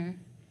 Mm-hmm.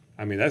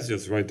 I mean, that's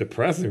just right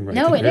depressing, right?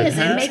 No, it is.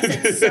 It makes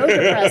it so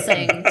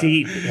depressing.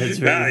 Deep. That's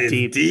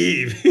very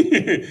deep.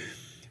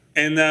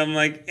 And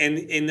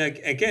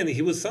again,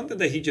 he was something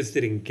that he just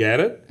didn't get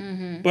it.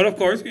 Mm-hmm. But of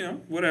course,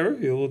 whatever,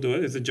 he will do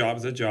it. It's a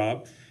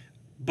job.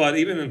 But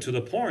even to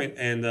the point,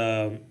 and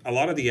a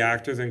lot of the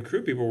actors and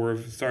crew people were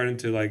starting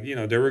to, like,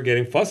 they were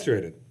getting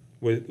frustrated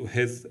with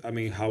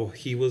how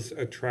he was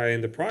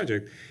trying the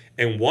project.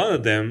 And one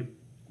of them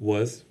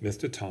was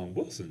Mr. Tom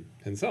Wilson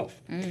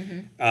himself.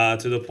 Mm-hmm.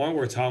 To the point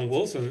where Tom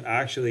Wilson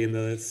actually, in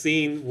the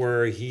scene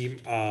where he,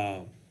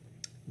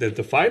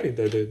 the fighting,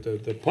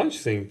 the punch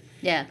scene,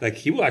 yeah, like,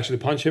 he will actually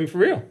punch him for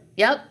real.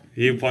 Yep.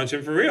 He would punch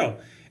him for real.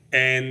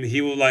 And he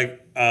will,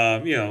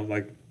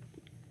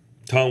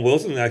 Tom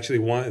Wilson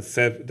actually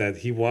said that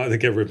he wanted to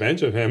get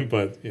revenge of him,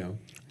 but,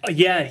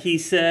 Yeah, he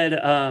said,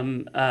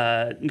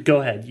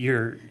 go ahead.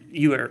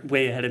 You are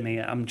way ahead of me.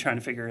 I'm trying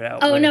to figure it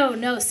out. Oh,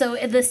 no. So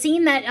the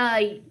scene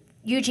that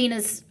Eugene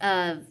is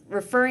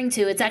referring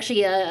to, it's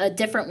actually a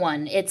different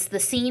one. It's the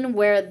scene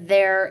where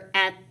they're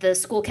at the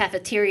school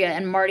cafeteria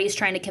and Marty's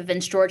trying to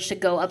convince George to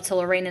go up to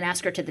Lorraine and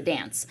ask her to the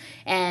dance.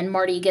 And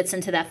Marty gets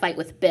into that fight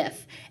with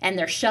Biff, and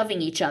they're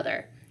shoving each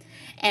other.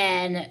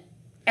 And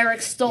Eric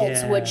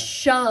Stoltz would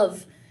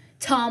shove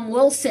Tom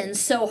Wilson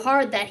so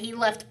hard that he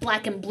left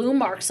black and blue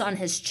marks on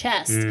his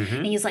chest. Mm-hmm.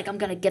 And he's like, "I'm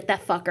going to get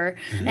that fucker."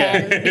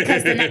 And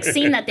because the next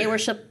scene that they were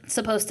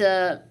supposed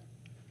to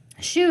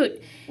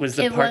shoot was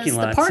the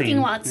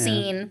parking lot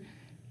scene.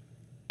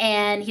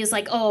 And he's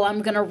like, "Oh,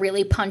 I'm going to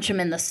really punch him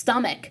in the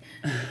stomach.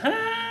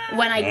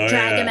 When I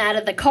drag him out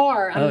of the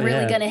car, I'm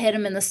really going to hit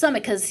him in the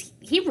stomach," because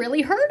he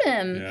really hurt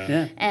him.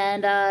 Yeah.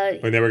 And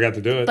but he never got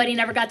to do it. But he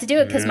never got to do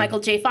it because Michael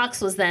J.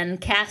 Fox was then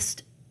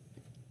cast.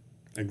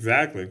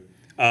 Exactly.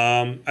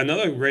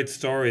 Another great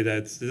story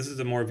this is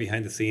the more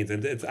behind the scenes,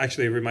 and it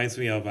actually reminds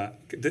me of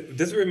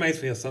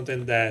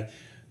something that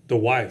the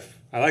wife.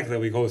 I like that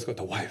we always go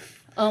the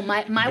wife. Oh,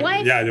 my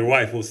wife? Yeah, your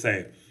wife will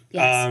say.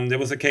 Yes. There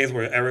was a case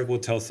where Eric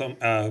would tell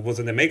was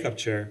in the makeup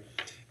chair,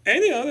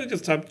 and they're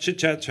just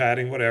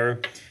chatting, whatever.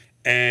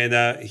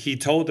 And he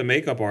told the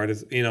makeup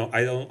artist,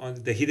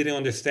 that he didn't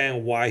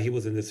understand why he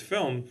was in this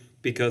film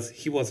because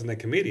he wasn't a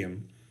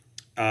comedian.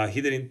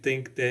 He didn't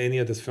think that any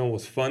of this film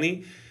was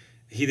funny.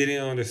 He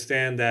didn't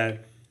understand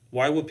that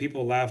why would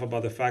people laugh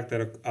about the fact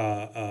that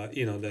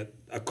that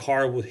a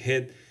car would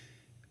hit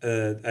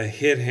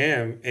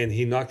him and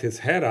he knocked his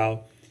head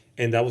out,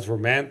 and that was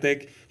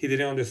romantic. He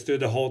didn't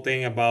understand the whole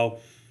thing about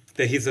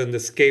that he's on the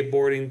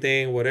skateboarding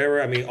thing, whatever.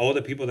 I mean, all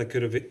the people that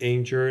could have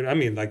injured. I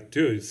mean, like,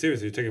 dude,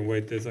 seriously, you're taking way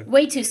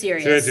too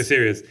serious. Seriously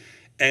serious.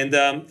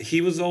 And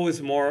he was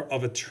always more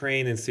of a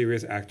trained and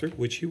serious actor,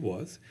 which he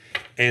was.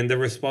 And the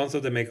response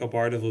of the makeup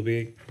artist will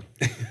be,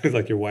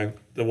 like your wife,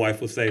 the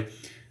wife will say,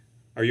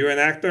 "Are you an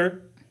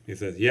actor?" He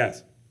says,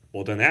 "Yes."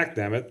 "Well, then act,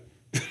 damn it."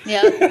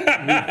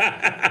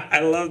 Yeah.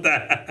 I love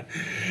that.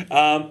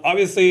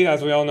 Obviously,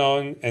 as we all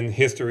know, and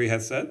history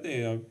has said,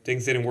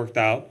 things didn't work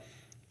out.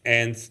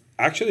 And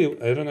actually,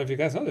 I don't know if you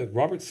guys know that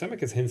Robert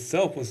Zemeckis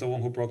himself was the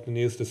one who broke the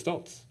news to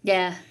Stoltz.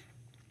 Yeah.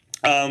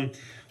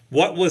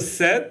 What was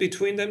said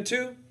between them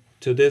two,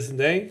 to this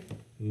day,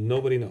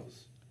 nobody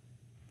knows.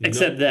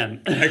 Except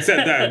them.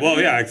 Except them. Well,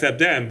 yeah, except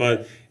them.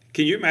 But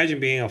can you imagine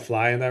being a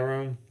fly in that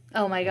room?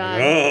 Oh, my God.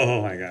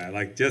 Oh, my God.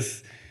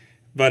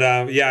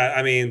 But yeah,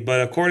 I mean,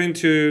 but according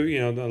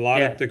to, a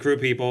lot of the crew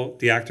people,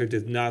 the actor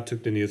did not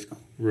took the news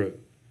route.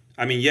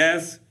 I mean,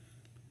 yes,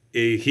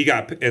 he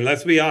got, and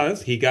let's be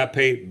honest, he got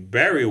paid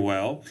very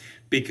well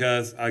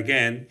because,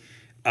 again,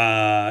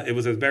 it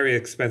was a very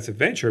expensive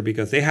venture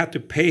because they had to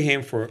pay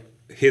him for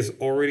his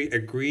already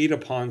agreed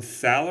upon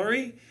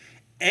salary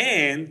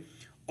and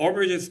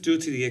overages due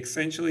to the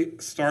essentially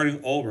starting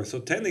over. So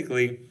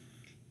technically,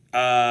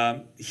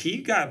 he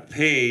got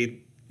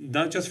paid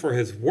not just for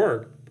his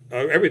work,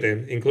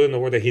 everything, including the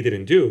work that he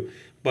didn't do,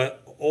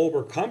 but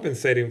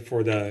overcompensating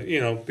for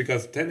the,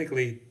 because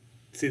technically,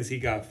 since he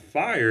got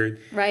fired,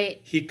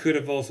 right, he could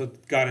have also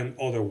gotten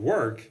other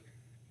work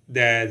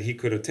that he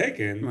could have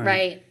taken.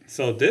 Right.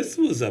 So this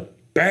was a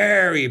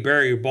very,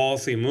 very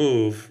ballsy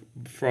move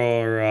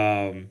for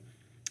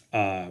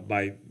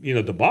by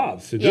the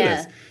Bobs to do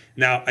this.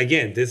 Now,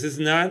 again, this is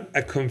not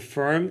a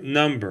confirmed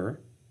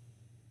number.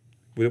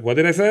 What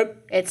did I say?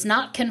 It's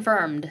not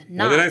confirmed.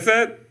 What did I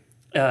say?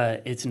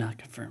 It's not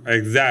confirmed.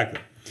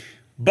 Exactly.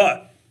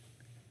 But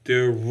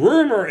the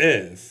rumor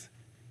is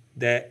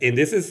that, and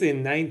this is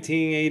in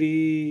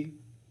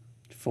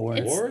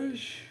 1984.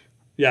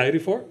 Yeah,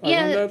 84?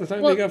 Yeah, around that, the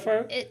time they got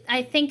fired?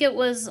 I think it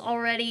was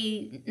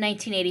already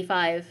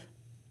 1985.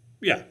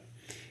 Yeah.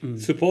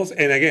 Suppose,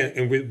 and again,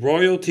 and with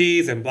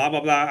royalties and blah,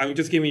 blah, blah, I'm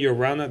just giving you a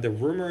roundup. The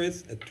rumor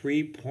is a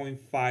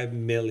 $3.5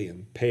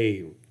 million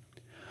paid.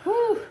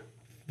 Whew.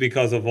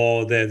 Because of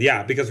all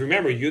that, because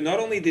remember, not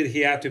only did he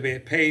have to be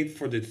paid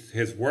for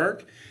his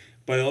work,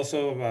 but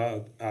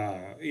also,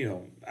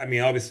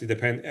 obviously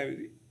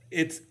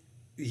it's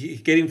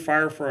getting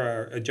fired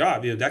for a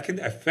job. That can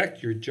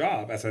affect your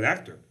job as an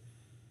actor.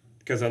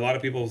 Because a lot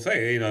of people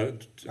say, a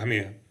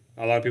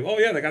lot of people, oh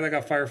yeah, the guy that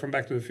got fired from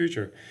Back to the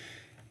Future.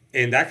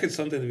 And that could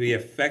something to be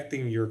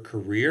affecting your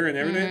career and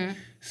everything. Mm-hmm.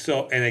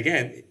 So, and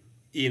again,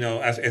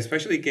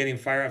 especially getting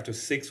fired after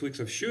 6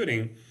 weeks of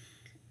shooting,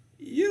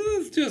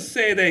 let's just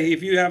say that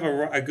if you have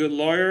a good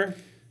lawyer,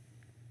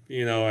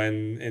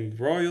 and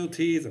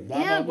royalties and blah,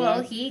 blah, blah. Yeah,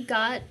 well, he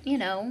got,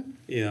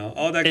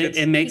 all that good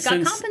it makes sense.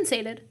 He got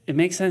compensated. It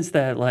makes sense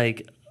that,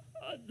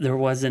 there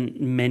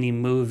wasn't many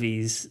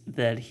movies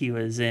that he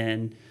was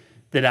in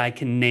that I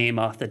can name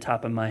off the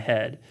top of my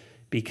head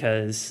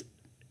because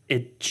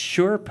it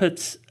sure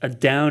puts a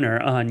downer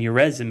on your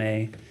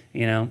resume,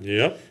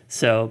 Yep.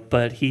 So,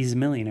 but he's a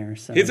millionaire.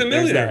 So he's a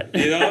millionaire.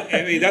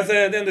 That's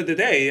at the end of the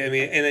day. And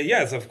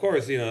yes, of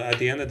course, at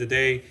the end of the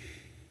day,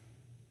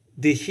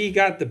 did he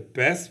got the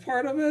best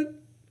part of it?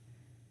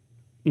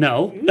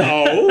 No.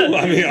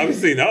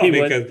 Obviously no.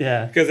 Because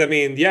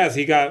yes,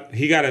 he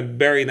got a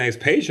very nice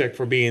paycheck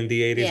for being in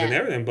the 80s and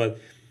everything, but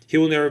he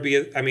will never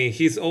be.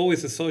 He's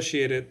always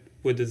associated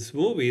with this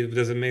movie, with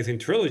this amazing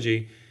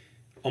trilogy.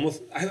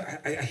 Almost,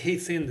 I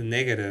hate saying the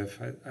negative.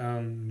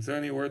 Is there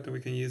any word that we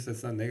can use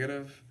that's not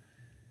negative?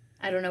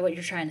 I don't know what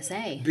you're trying to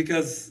say.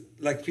 Because,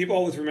 people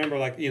always remember,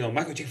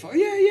 Michael J. Fox,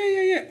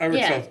 yeah.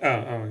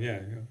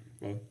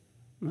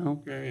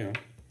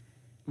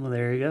 Well,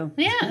 there you go.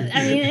 Yeah,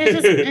 it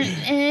just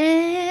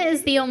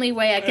is the only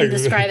way I can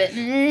describe it.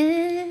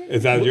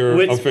 Is that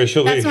your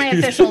official? That's my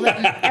official.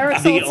 Eric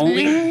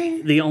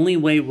Stoltz. The only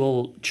way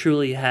we'll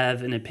truly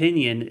have an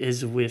opinion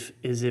is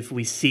if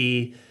we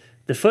see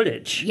the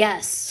footage.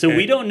 Yes. So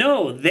we don't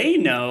know. They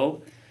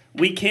know.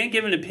 We can't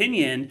give an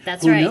opinion.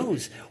 That's right. Who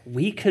knows?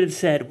 We could have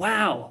said,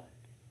 "Wow,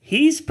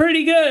 he's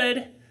pretty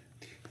good."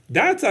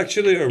 That's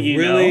actually a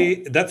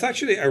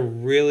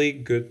really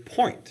good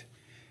point.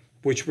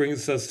 Which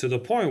brings us to the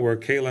point where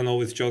Caitlin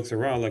always jokes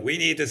around, we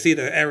need to see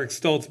the Eric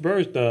Stoltz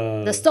version.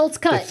 The Stoltz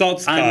Cut. The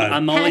Stoltz Cut.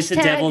 I'm always the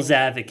devil's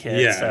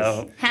advocate. Yes.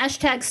 So.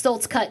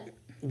 #Stoltz Cut.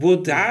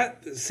 Would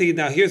that... See,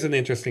 now here's an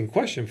interesting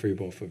question for you,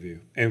 both of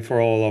you, and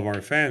for all of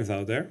our fans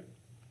out there.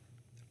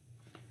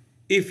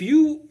 If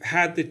you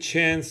had the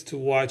chance to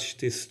watch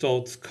the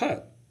Stoltz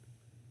Cut,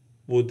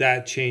 would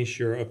that change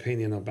your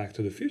opinion on Back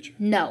to the Future?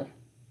 No.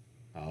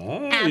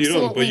 Oh,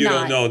 absolutely you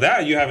not. don't know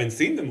that. You haven't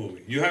seen the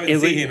movie. You haven't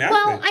seen him act.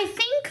 Well, I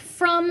think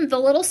from the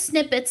little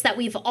snippets that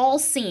we've all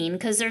seen,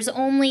 because there's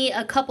only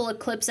a couple of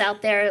clips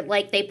out there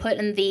like they put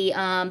in the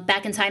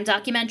Back in Time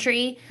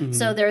documentary,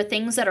 so there are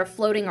things that are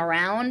floating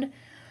around.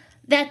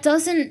 That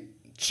doesn't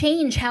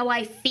change how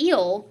I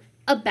feel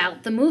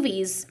about the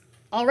movies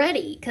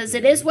already, because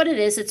it is what it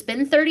is. It's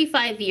been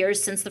 35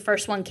 years since the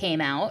first one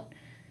came out.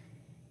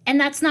 And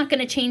that's not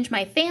going to change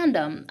my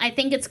fandom. I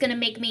think it's going to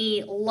make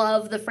me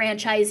love the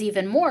franchise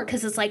even more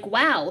because it's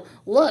wow,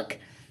 look,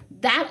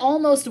 that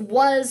almost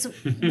was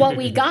what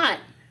we got.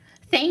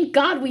 Thank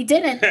God we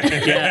didn't.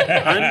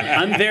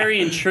 Yeah, I'm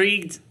very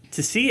intrigued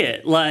to see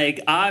it.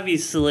 Like,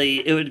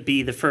 obviously, it would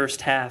be the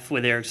first half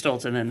with Eric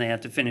Stoltz, and then they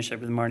have to finish it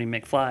with Marty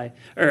McFly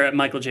or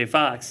Michael J.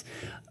 Fox.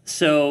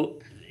 So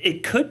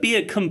it could be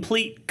a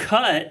complete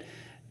cut.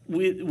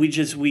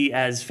 We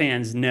as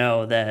fans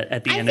know that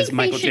at the end is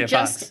Michael J. Fox. I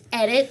think they should just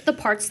edit the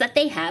parts that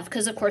they have,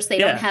 because of course they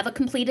don't have a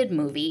completed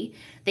movie.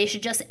 They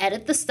should just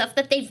edit the stuff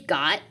that they've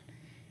got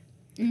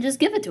and just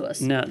give it to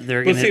us. No,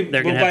 they're gonna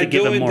have to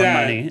give him more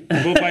money.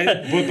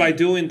 but by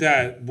doing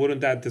that, wouldn't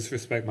that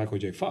disrespect Michael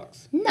J.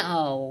 Fox?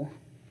 No.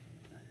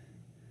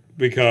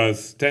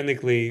 Because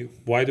technically,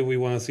 why do we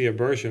want to see a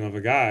version of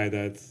a guy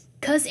that's...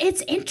 Because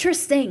it's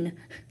interesting.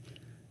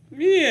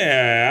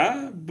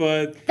 Yeah,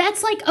 but...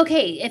 That's like,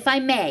 okay, if I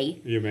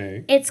may. You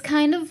may. It's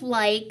kind of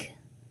like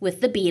with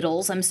the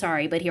Beatles. I'm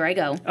sorry, but here I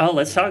go. Oh,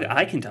 let's talk.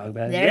 I can talk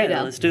about it. There you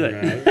go. Let's do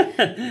it.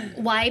 Right.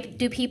 Why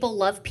do people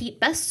love Pete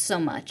Best so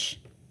much?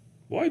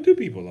 Why do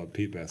people love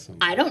Pete Best so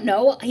much? I don't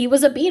know. He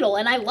was a Beatle,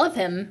 and I love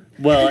him.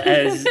 Well,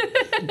 as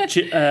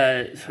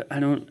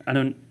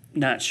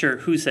not sure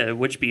who said it,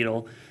 which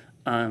Beatle,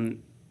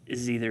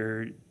 is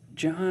either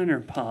John or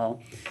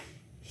Paul.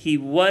 He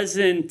was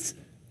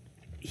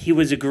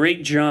a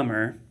great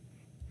drummer.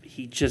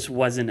 He just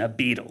wasn't a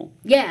Beatle.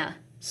 Yeah.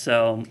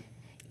 So.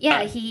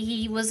 Yeah,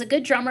 he was a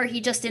good drummer.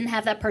 He just didn't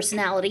have that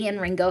personality,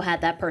 and Ringo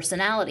had that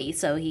personality,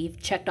 so he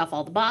checked off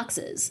all the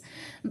boxes.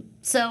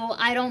 So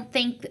I don't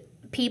think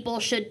people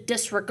should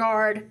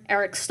disregard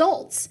Eric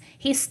Stoltz.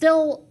 He's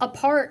still a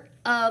part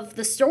of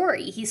the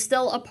story. He's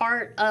still a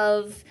part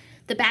of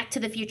the Back to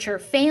the Future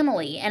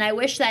family, and I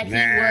wish that he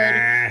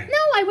would. No,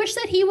 I wish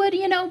that he would,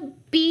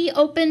 be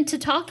open to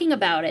talking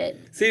about it.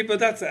 See,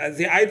 but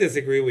I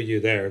disagree with you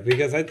there,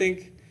 because I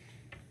think,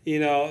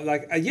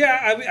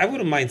 I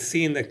wouldn't mind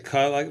seeing the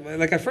cut.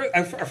 Like at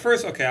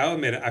first, okay, I'll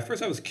admit it. At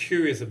first, I was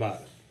curious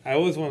about it. I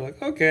always wanted,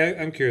 okay,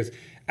 I'm curious.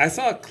 I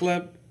saw a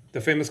clip, the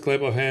famous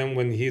clip of him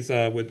when he's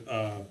with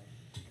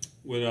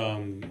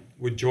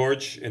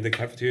George in the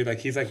cafeteria. Like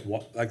he's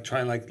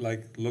trying like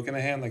looking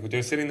at him, like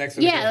they're sitting next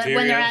to the cafeteria.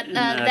 When they're at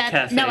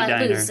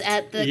Lou's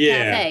at the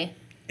cafe.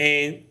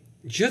 And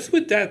just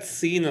with that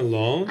scene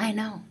alone, I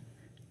know.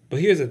 But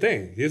here's the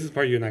thing. This is the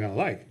part you're not gonna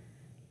like.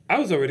 I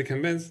was already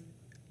convinced.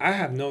 I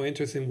have no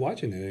interest in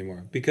watching it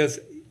anymore because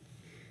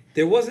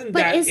there wasn't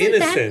that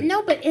innocent.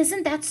 But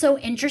isn't that so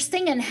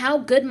interesting and how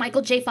good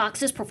Michael J.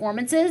 Fox's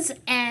performance is?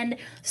 And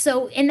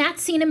so in that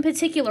scene in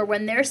particular,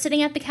 when they're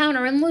sitting at the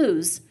counter in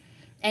Lou's,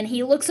 and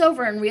he looks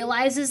over and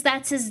realizes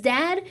that's his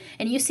dad,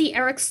 and you see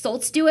Eric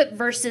Stoltz do it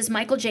versus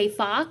Michael J.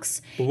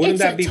 Fox,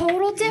 it's a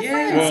total difference.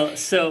 Yeah. Well,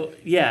 so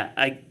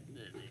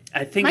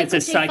I think it's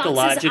a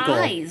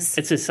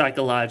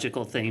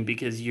psychological thing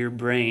because your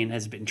brain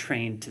has been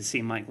trained to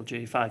see Michael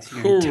J. Fox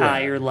your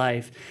entire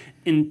life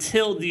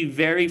until the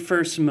very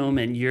first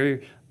moment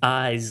your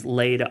eyes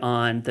laid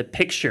on the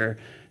picture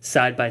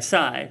side by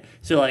side.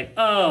 So like,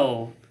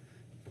 oh,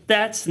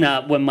 that's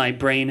not what my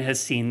brain has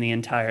seen the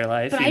entire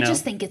life. But I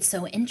just think it's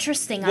so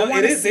interesting. Well,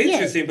 it is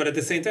interesting, but at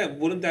the same time,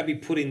 wouldn't that be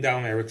putting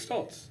down Eric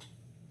Stoltz?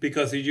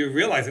 Because you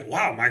realize that,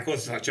 wow,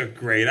 Michael's such a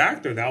great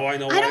actor. Now I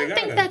know why I don't got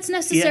think him. that's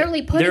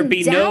necessarily putting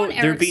down Eric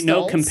Stoltz. There'd be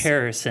no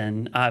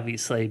comparison,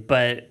 obviously.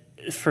 But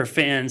for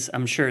fans,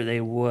 I'm sure they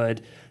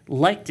would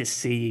like to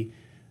see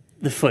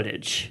the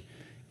footage.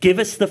 Give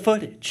us the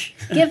footage.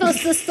 Give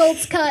us the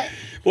Stoltz cut.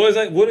 Well, it's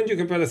like, wouldn't you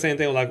compare the same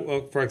thing,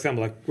 for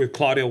example, with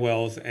Claudia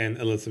Wells and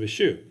Elizabeth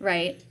Shue?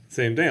 Right.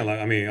 Same thing.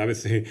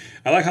 Obviously,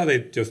 I like how they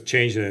just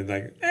changed it.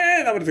 Like,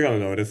 nobody's gonna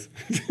notice.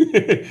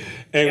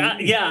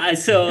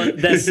 So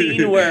the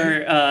scene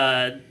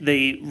where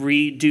they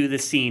redo the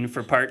scene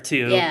for part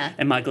 2,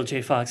 and Michael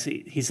J. Fox,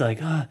 he's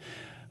like,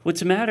 "What's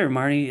the matter,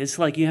 Marty? It's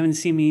like you haven't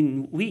seen me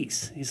in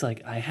weeks." He's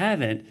like, "I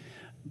haven't,"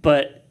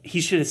 but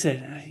he should have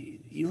said,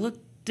 "You look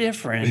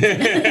different."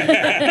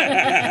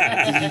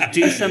 Did you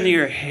do some of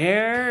your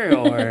hair?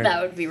 Or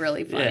that would be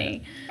really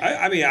funny.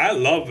 Yeah. I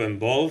love them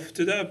both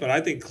to death, but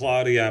I think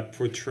Claudia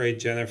portrayed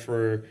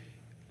Jennifer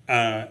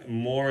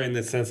more in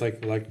the sense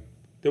like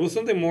there was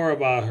something more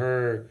about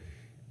her.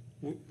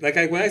 Like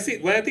when I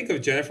think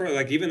of Jennifer,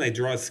 like even I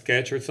draw a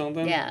sketch or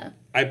something. Yeah.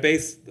 I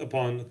base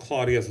upon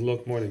Claudia's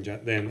look more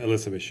than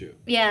Elizabeth Shue.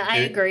 Yeah, I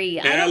agree.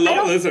 And I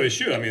love Elizabeth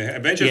Shue. I mean,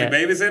 Adventures in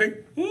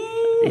Babysitting.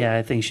 Woo! Yeah,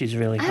 I think she's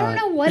really hot. I don't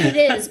know what it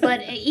is,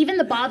 but even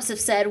the Bobs have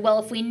said, well,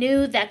 if we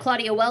knew that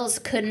Claudia Wells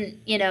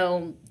couldn't,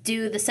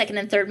 do the second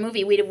and third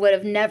movie, we would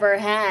have never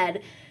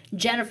had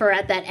Jennifer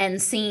at that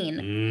end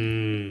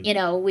scene.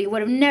 We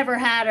would have never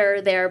had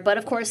her there. But,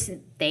 of course,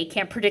 they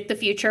can't predict the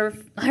future,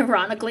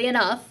 ironically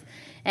enough.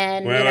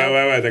 And wait.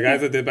 The guys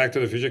that did Back to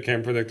the Future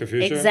can't predict the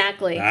future?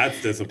 Exactly.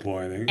 That's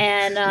disappointing.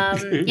 And,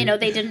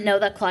 they didn't know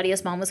that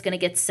Claudia's mom was going to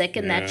get sick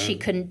and that she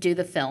couldn't do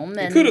the film.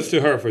 And kudos to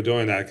her for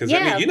doing that. Because,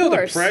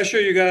 the pressure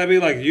you got to be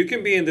like, you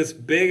can be in this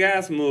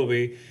big-ass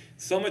movie,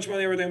 so much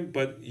money and everything,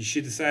 but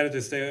she decided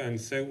to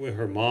stay with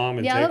her mom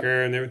and take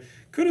her and everything.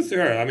 Kudos to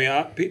her. I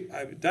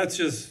mean, that's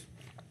just...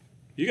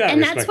 You gotta and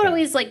respect that's what that.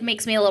 always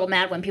makes me a little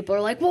mad when people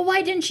are like, well,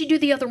 why didn't she do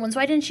the other ones?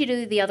 Why didn't she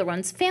do the other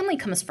ones? Family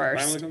comes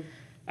first.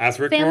 Ask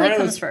Rick Family Moranis.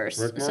 comes first.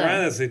 Rick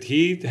Moranis,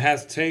 he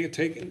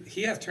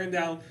has turned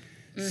down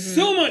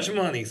So much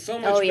money, so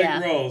much big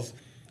yeah. roles.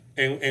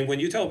 And when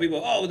you tell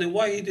people, oh, then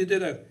why he did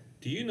that?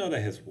 Do you know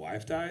that his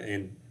wife died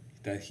and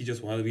that he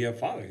just wanted to be a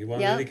father? He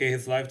wanted to dedicate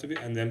his life to be,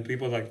 and then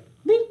people are like,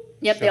 boop,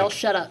 Yep, they all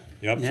shut up.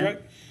 Yep, that's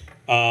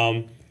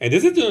right. And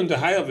this is doing the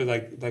height of it,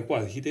 like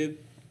what he did.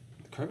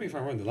 Correct me if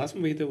I'm wrong. The last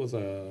movie he did was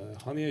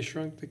Honey, I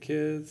Shrunk the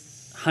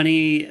Kids.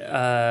 Honey,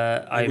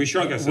 We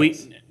Shrunk Ourselves. We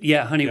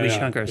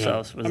Shrunk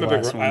Ourselves was the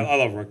last one. I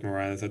love Rick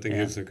Moranis. I think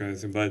he's so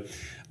crazy. But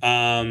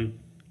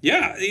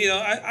yeah, you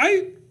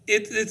know,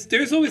 it's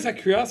there's always that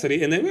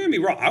curiosity, and then don't get me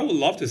wrong, I would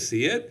love to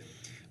see it,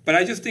 but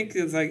I just think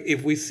it's like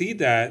if we see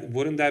that,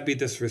 wouldn't that be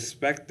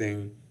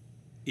disrespecting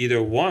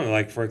either one?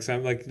 Like for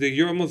example, like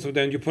you're almost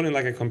then you're putting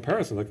like a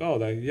comparison, like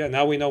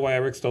now we know why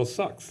Eric Stoltz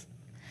sucks.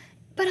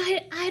 But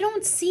I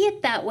don't see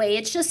it that way.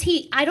 It's just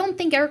I don't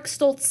think Eric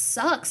Stoltz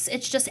sucks.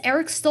 It's just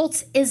Eric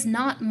Stoltz is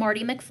not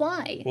Marty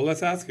McFly. Well,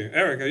 let's ask him.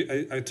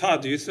 Eric,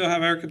 Todd, do you still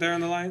have Eric there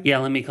on the line? Yeah,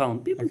 let me call him.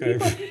 Beep, okay.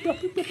 Beep, beep,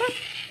 beep, beep, beep.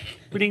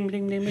 Ding,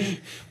 ding, ding, ding.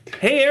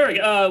 Hey,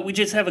 Eric, we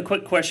just have a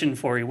quick question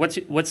for you.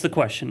 What's the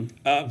question?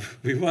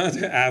 We wanted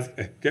to ask,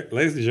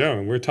 ladies and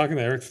gentlemen, we're talking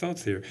to Eric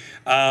Stoltz here.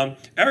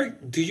 Eric,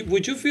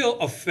 would you feel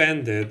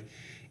offended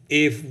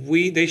if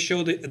they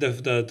show the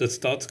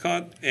Stoltz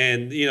Cut,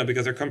 and you know,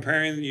 because they're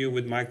comparing you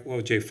with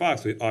Michael J.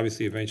 Fox,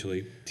 obviously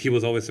eventually he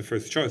was always the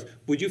first choice.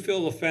 Would you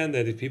feel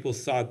offended if people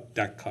saw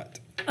that cut?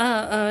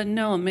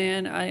 No,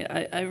 man.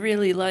 I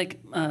really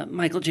like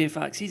Michael J.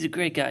 Fox. He's a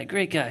great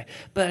guy.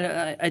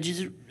 But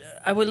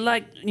I would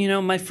like, you know,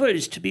 my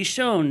footage to be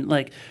shown,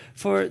 like,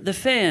 for the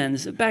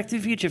fans, Back to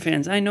the Future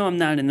fans. I know I'm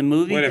not in the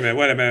movie. Wait a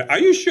minute. Are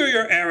you sure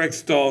you're Eric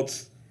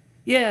Stoltz?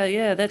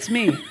 Yeah, that's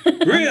me.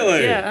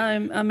 Really? Yeah,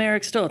 I'm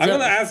Eric Stoltz. I'm going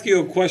to ask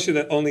you a question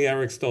that only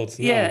Eric Stoltz knows.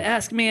 Yeah,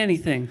 ask me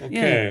anything.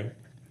 Okay. Yeah.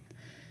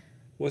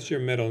 What's your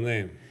middle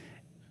name?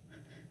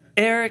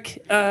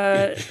 Eric,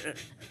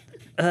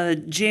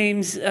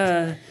 James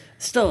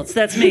Stoltz.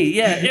 That's me.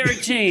 Yeah,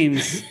 Eric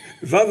James.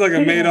 It sounds like a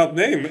made-up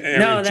name, Eric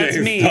No, that's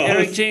James me, Stoltz.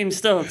 Eric James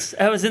Stoltz.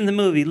 I was in the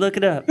movie. Look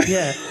it up.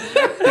 Yeah.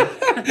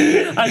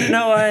 I don't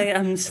know why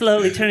I'm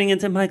slowly turning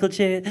into Michael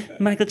Jackson.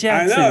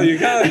 I know, you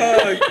kind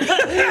of like...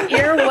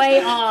 You're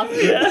way off.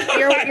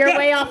 You're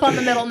way off on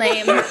the middle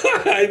name.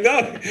 I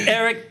know.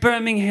 Eric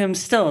Birmingham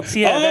Stoltz.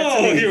 Yeah,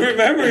 that's me. You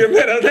remember your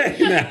middle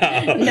name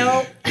now.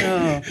 Nope.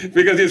 Oh.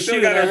 Because you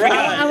still got it wrong.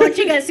 I want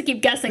you guys to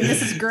keep guessing.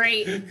 This is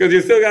great. Because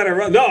you still got it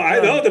wrong. No, I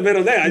know the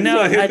middle name.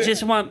 I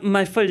just want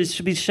my footage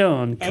to be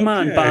shown. Come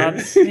on,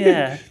 Bobs.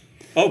 Yeah.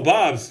 Oh,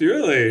 Bob's,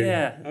 really?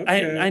 Yeah,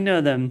 okay. I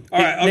know them. All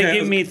right, okay. They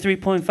give me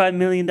 $3.5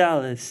 million.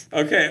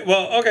 Okay,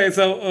 well, okay,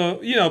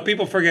 so, you know,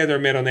 people forget their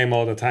middle name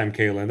all the time,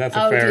 Caitlin. That's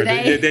a fair. Do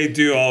they? They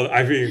do all,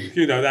 I mean,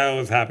 you know, that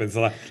always happens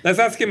a lot. Let's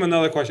ask him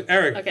another question.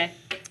 Eric. Okay.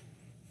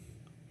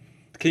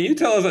 Can you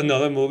tell us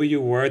another movie you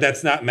were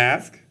that's not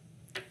Mask?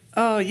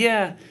 Oh,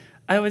 yeah.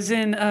 I was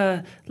in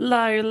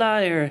Liar,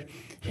 Liar,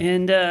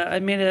 and I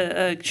made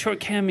a short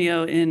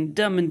cameo in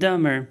Dumb and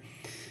Dumber.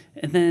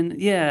 And then,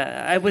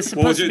 yeah, I was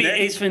supposed to be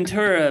Ace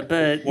Ventura,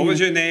 but... What was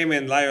your name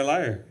in Liar,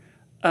 Liar?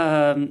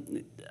 I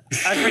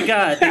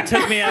forgot. They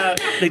took me out.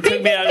 They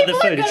took me out of the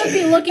footage. People are going to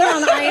be looking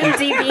on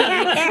IMDb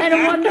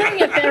and wondering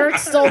if Eric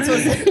Stoltz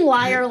was in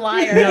Liar,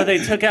 Liar. No, they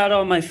took out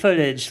all my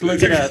footage.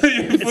 Look it up.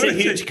 It's a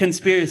huge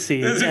conspiracy.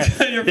 Yeah.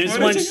 There's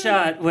one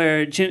shot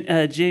where Jim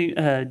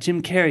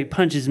Carrey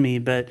punches me,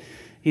 but,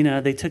 you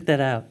know, they took that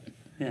out.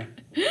 Yeah.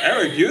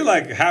 Eric, you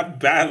like have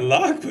bad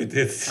luck with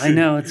this. I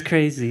know, it's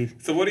crazy.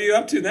 So what are you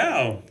up to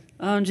now?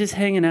 Oh, I'm just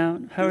hanging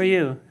out. How are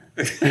you?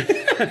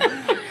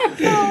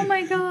 Oh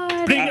my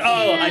God.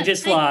 I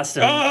just lost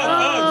him.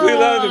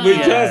 We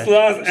just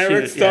lost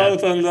Eric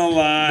Stoltz on the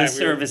line. The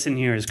service in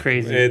here is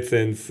crazy. It's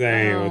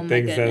insane with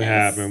things that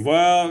happen.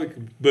 Well,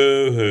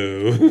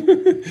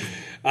 boo-hoo.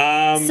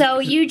 So,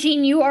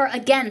 Eugene, you are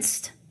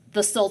against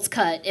the Stoltz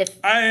Cut. If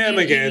I am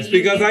against,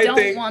 because I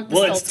think...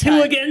 It's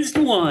 2 against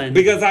 1.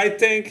 Because I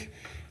think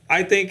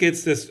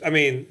it's this... I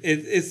mean,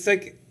 it's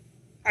like...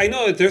 I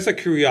know that there's a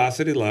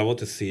curiosity level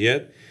to see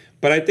it,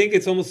 but I think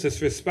it's almost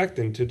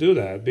disrespecting to do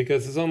that,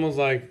 because it's almost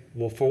like,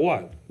 well, for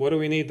what? What do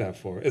we need that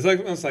for? It's like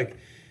almost like,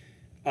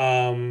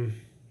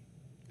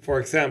 for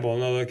example,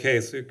 another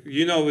case.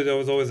 You know, there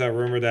was always that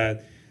rumor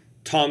that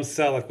Tom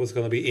Selleck was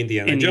going to be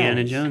Indiana Jones.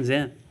 Indiana Jones,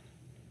 yeah.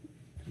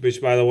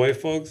 Which, by the way,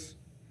 folks,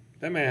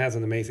 that man has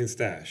an amazing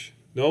stash.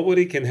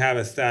 Nobody can have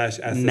a stash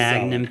as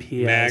Magnum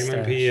PI.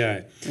 Magnum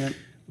PI. Yep.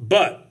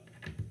 But,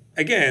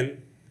 again...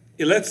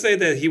 Let's say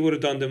that he would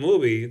have done the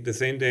movie, the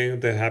same thing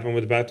that happened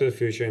with Back to the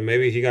Future, and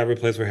maybe he got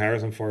replaced with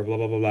Harrison Ford, blah,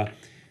 blah, blah, blah.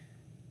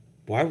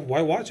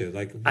 Why watch it?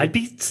 Like, I'd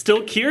be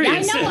still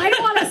curious. I know, I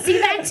want to see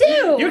that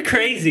too. You're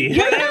crazy.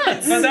 You're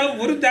nuts. But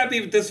wouldn't that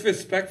be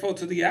disrespectful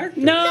to the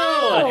actor?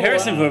 No.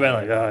 Harrison Ford would be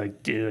like, oh,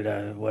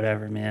 dude,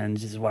 whatever, man.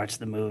 Just watch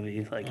the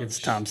movie. Like, it's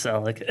Tom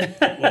Selleck.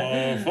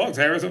 Well, folks,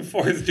 Harrison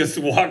Ford just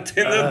walked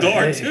in the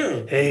door,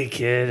 too. Hey,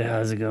 kid,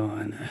 how's it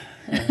going?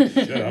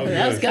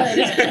 That was good.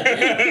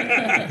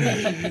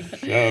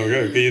 So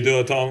good. Can you do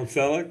a Tom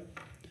Selleck?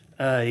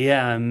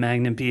 Yeah, I'm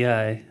Magnum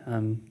PI.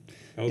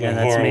 That was a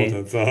horrible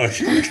Tom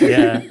Selleck.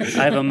 Yeah,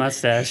 I have a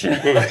mustache.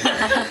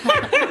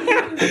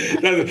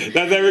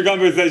 That's every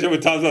conversation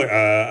with Tom's like,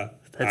 I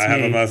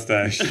have a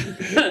mustache.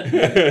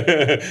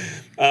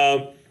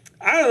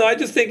 I don't know. I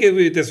just think it would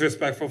be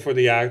disrespectful for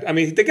the act. I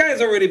mean, the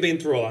guy's already been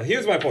through a lot.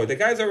 Here's my point. The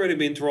guy's already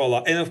been through a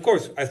lot. And of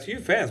course, as you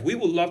fans, we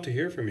would love to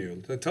hear from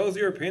you. So tell us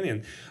your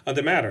opinion on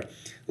the matter.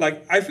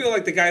 Like, I feel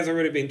like the guy's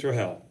already been through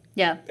hell.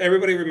 Yeah.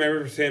 Everybody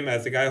remembers him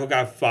as the guy who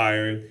got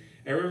fired.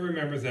 Everyone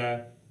remembers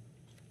that.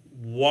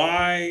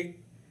 Why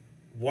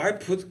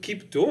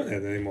keep doing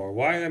it anymore?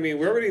 Why? I mean,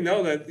 we already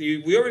know that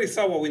we already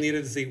saw what we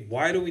needed to see.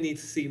 Why do we need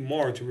to see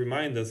more to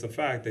remind us the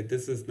fact that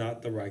this is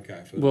not the right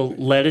guy for the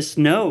movie? Let us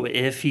know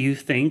if you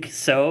think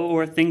so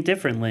or think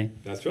differently.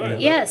 That's right.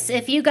 Yes,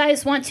 if you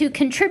guys want to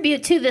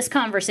contribute to this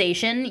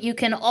conversation, you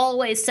can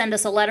always send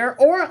us a letter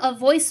or a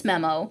voice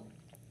memo,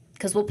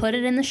 because we'll put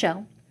it in the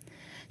show,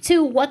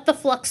 to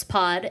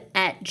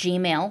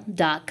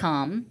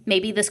whatthefluxpod@gmail.com.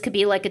 Maybe this could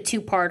be like a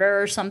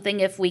two-parter or something.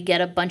 If we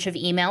get a bunch of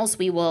emails,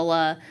 we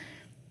will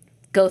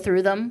go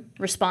through them,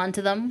 respond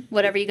to them,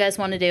 whatever you guys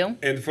want to do.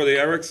 And for the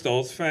Eric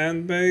Stoltz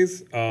fan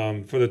base,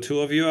 for the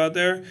two of you out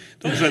there,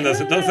 don't let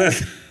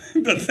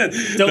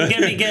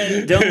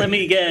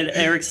me get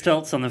Eric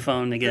Stoltz on the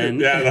phone again.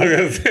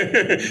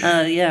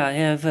 Yeah, I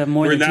have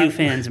more than two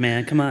fans,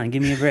 man. Come on,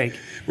 give me a break.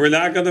 We're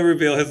not going to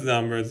reveal his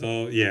number,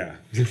 so yeah.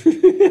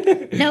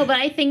 No, but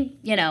I think,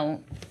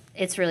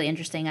 it's really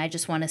interesting. I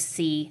just want to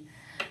see,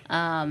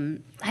 I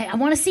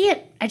want to see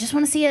it. I just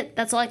want to see it.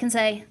 That's all I can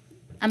say.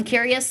 I'm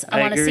curious. I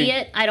want to see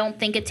it. I don't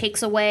think it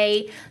takes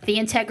away the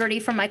integrity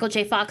from Michael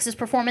J. Fox's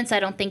performance. I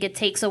don't think it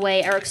takes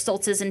away Eric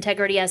Stoltz's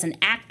integrity as an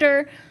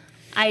actor.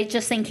 I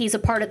just think he's a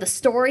part of the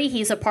story.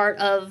 He's a part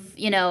of,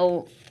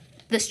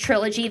 this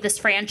trilogy, this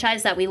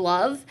franchise that we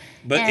love.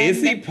 But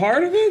is he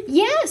part of it?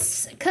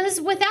 Yes, because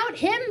without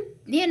him,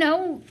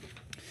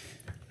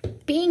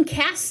 being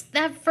cast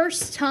that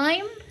first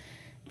time,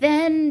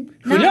 then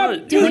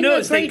doing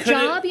a great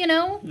job,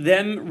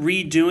 Them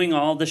redoing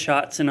all the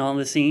shots and all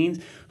the scenes,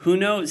 who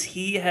knows?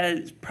 He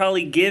has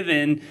probably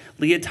given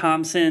Leah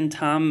Thompson,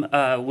 Tom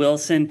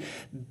Wilson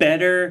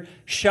better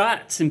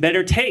shots and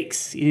better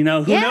takes. Who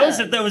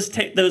knows if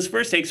those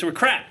first takes were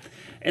crap.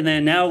 And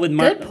then now with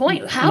good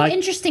point. How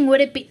interesting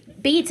would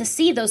it be to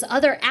see those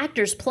other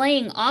actors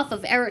playing off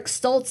of Eric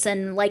Stoltz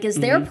and is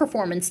their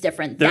performance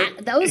different?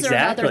 Those are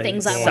other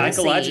things I want to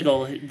see.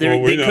 Psychological.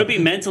 They could be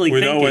mentally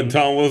thinking. We know when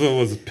Tom Wilson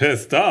was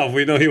pissed off.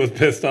 We know he was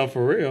pissed off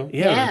for real.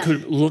 Yeah. It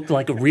could look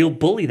like a real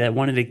bully that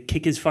wanted to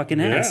kick his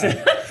fucking ass.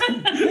 Yeah.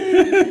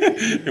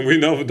 And we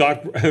know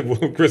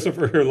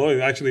Christopher Lloyd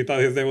actually thought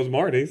his name was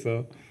Marty,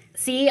 so...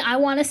 See, I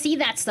want to see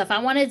that stuff. I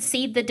want to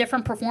see the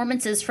different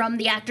performances from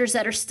the actors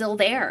that are still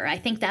there. I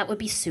think that would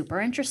be super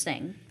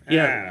interesting.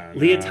 Yeah,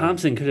 Leah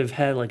Thompson could have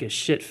had a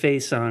shit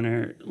face on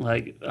her,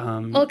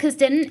 Well, because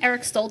didn't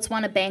Eric Stoltz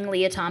want to bang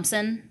Leah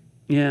Thompson?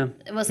 Yeah.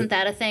 Wasn't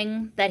that a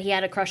thing that he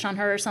had a crush on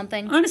her or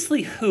something?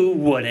 Honestly, who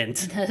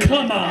wouldn't?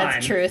 Come on,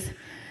 that's truth.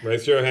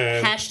 Raise your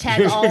hand.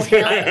 Hashtag all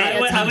hail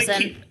Leah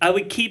Thompson. I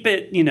would keep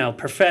it,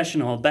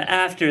 professional, but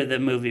after the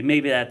movie,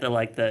 maybe at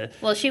the.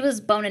 Well, she was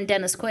boning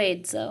Dennis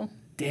Quaid, so.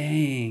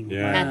 Dang.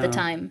 Yeah. Wow. At the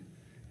time.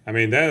 I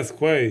mean, Dennis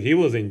Quaid, he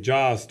was in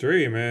Jaws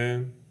 3,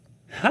 man.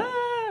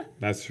 Ha!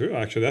 That's true,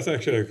 actually. That's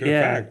actually a good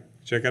fact.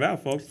 Check it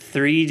out, folks.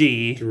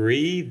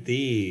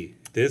 3D.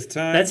 This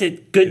time. That's a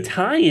good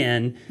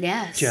tie-in.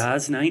 Yes.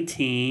 Jaws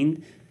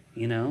 19.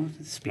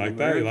 Like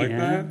that? You like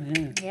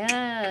that?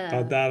 Yeah.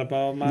 Thought that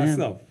about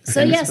myself. Yeah.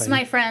 So yes,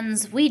 my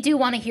friends, we do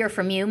want to hear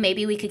from you.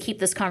 Maybe we could keep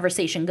this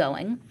conversation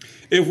going.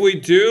 If we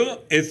do,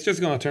 it's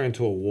just going to turn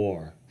into a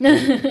war.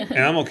 And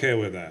I'm okay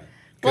with that.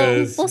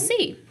 Well, we'll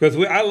see. Because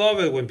I love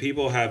it when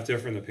people have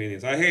different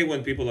opinions. I hate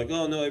when people are like,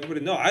 oh, no, everybody...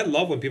 No, I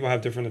love when people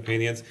have different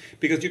opinions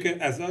because you can,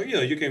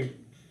 you can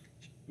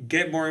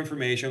get more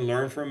information,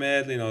 learn from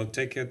it,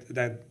 take it,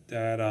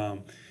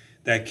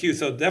 that cue.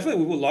 So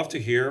definitely we would love to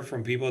hear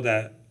from people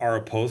that are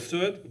opposed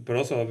to it, but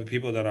also other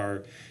people that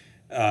are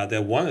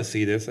that want to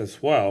see this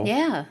as well.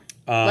 Yeah.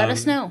 Let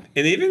us know.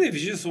 And even if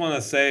you just want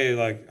to say,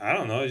 I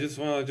don't know, you just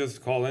want to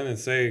just call in and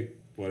say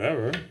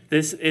whatever.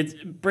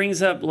 It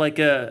brings up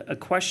a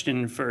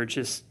question for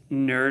just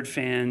nerd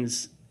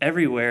fans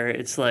everywhere.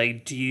 It's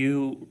do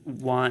you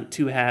want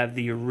to have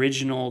the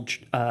original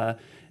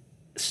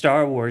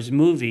Star Wars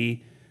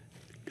movie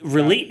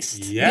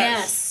released?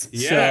 Yes.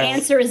 So, the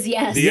answer is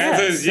yes. The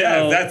answer is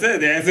yes. That's it.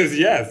 The answer is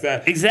yes.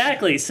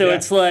 Exactly. So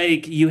it's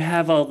you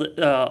have all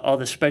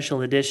the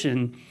special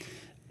edition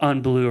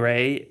on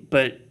Blu-ray,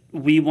 but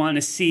we want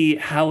to see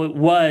how it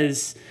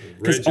was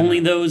because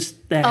only those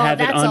that have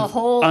it on that's a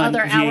whole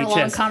other VHS.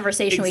 hour-long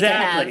conversation we could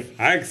have.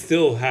 I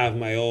still have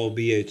my old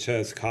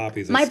VHS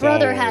copies of My Star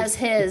brother Wars. has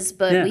his,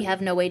 but we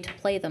have no way to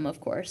play them, of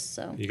course.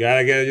 So you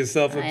gotta get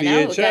yourself a VHS. I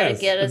know, gotta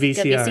get a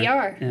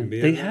VCR.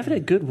 Yeah. They have it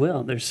at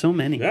Goodwill. There's so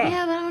many.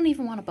 Yeah, but I don't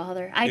even want to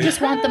bother. I just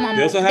want them on.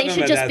 They also have them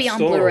should at just that be on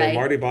store Blu-ray. where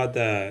Marty bought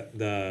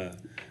the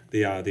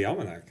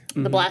almanac.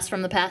 The Blast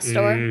from the Past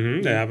store.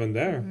 Mm-hmm. They have them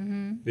there.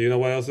 Mm-hmm. Do you know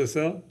what else they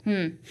sell?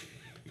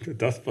 The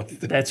Dustbuster.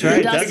 That's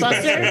right.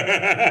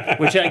 Dustbuster?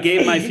 Which I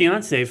gave my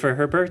fiance for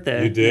her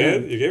birthday. You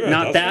did? Yeah. You gave her a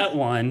Not Dustbuster? that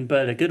one,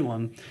 but a good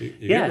one. You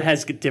Yeah, gave it her-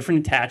 has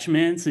different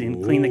attachments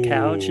and clean the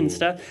couch and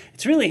stuff.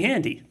 It's really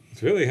handy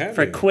It's really handy.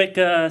 for quick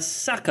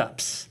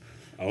suck-ups.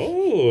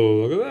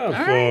 Oh, look at that, All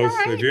folks.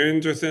 right. If you're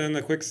interested in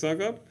a quick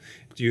suck-up,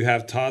 do you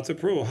have Todd's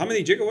approval? How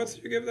many gigawatts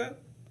did you give that?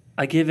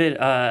 I give it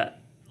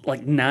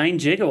like 9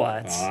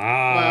 gigawatts.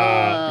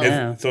 Ah.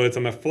 Yeah. So it's a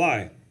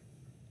McFly.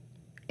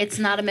 It's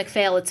not a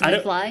McPhail, it's a I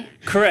don't- McFly.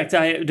 Correct.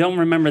 I don't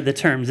remember the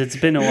terms. It's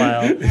been a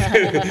while. Is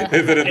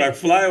it a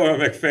McFly or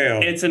a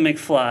McPhail? It's a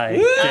McFly.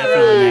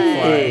 Definitely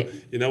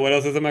McFly. You know what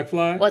else is a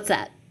McFly? What's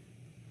that?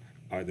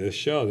 This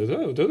show. This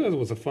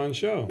was a fun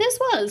show. This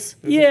was. It's a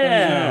fun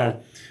Yeah. show.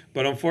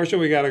 But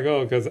unfortunately, we got to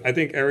go because I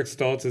think Eric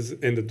Stoltz is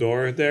in the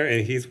door there,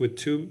 and he's with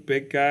two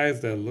big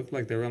guys that look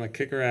like they're going to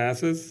kick our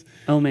asses.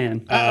 Oh,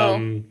 man.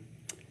 Uh-oh.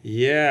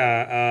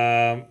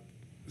 Yeah.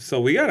 So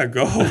we got to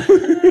go.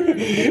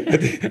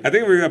 I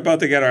think we're about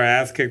to get our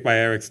ass kicked by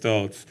Eric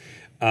Stoltz.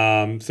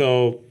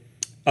 So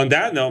on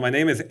that note, my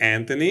name is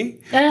Anthony.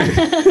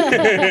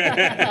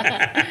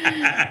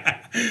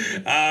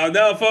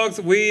 No, folks,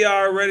 we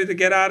are ready to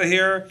get out of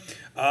here.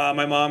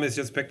 My mom has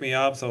just picked me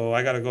up, so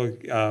I got to go.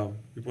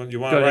 You want to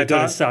ride, Go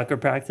to Todd? soccer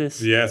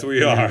practice? Yes,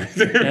 we are. Todd,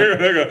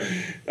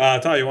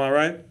 you want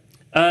to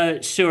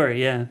ride? Sure,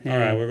 yeah. All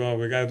right,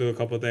 we got to do a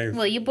couple of things.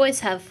 Well, you boys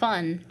have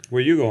fun.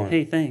 Where you going?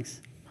 Hey,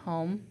 thanks.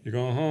 Home. You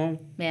going home?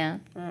 Yeah.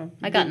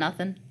 I got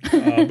nothing.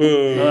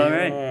 Boo. All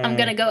right. I'm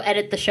going to go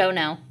edit the show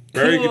now.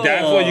 Very good.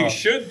 That's what you Cool.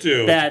 should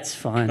do. That's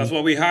fun. That's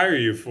what we hire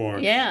you for.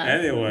 Yeah.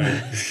 Anyway.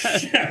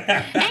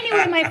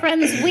 Anyway, my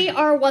friends, we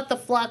are What the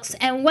Flux,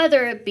 and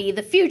whether it be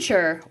the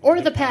future or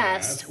the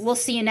past, we'll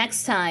see you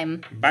next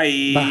time.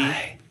 Bye.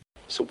 Bye.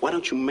 So why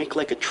don't you make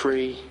like a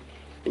tree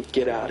and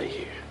get out of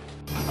here?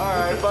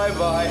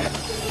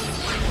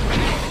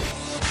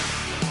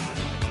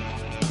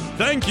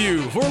 Thank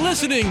you for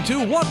listening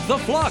to What the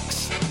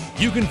Flux.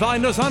 You can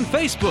find us on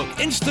Facebook,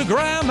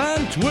 Instagram,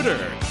 and Twitter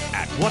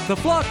at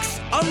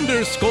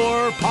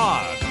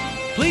WhatTheFlux_pod.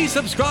 Please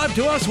subscribe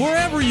to us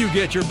wherever you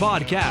get your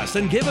podcasts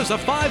and give us a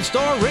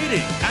 5-star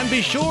rating. And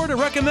be sure to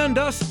recommend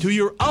us to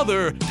your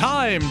other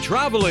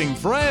time-traveling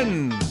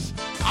friends.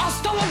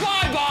 Hasta la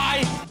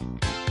bye-bye!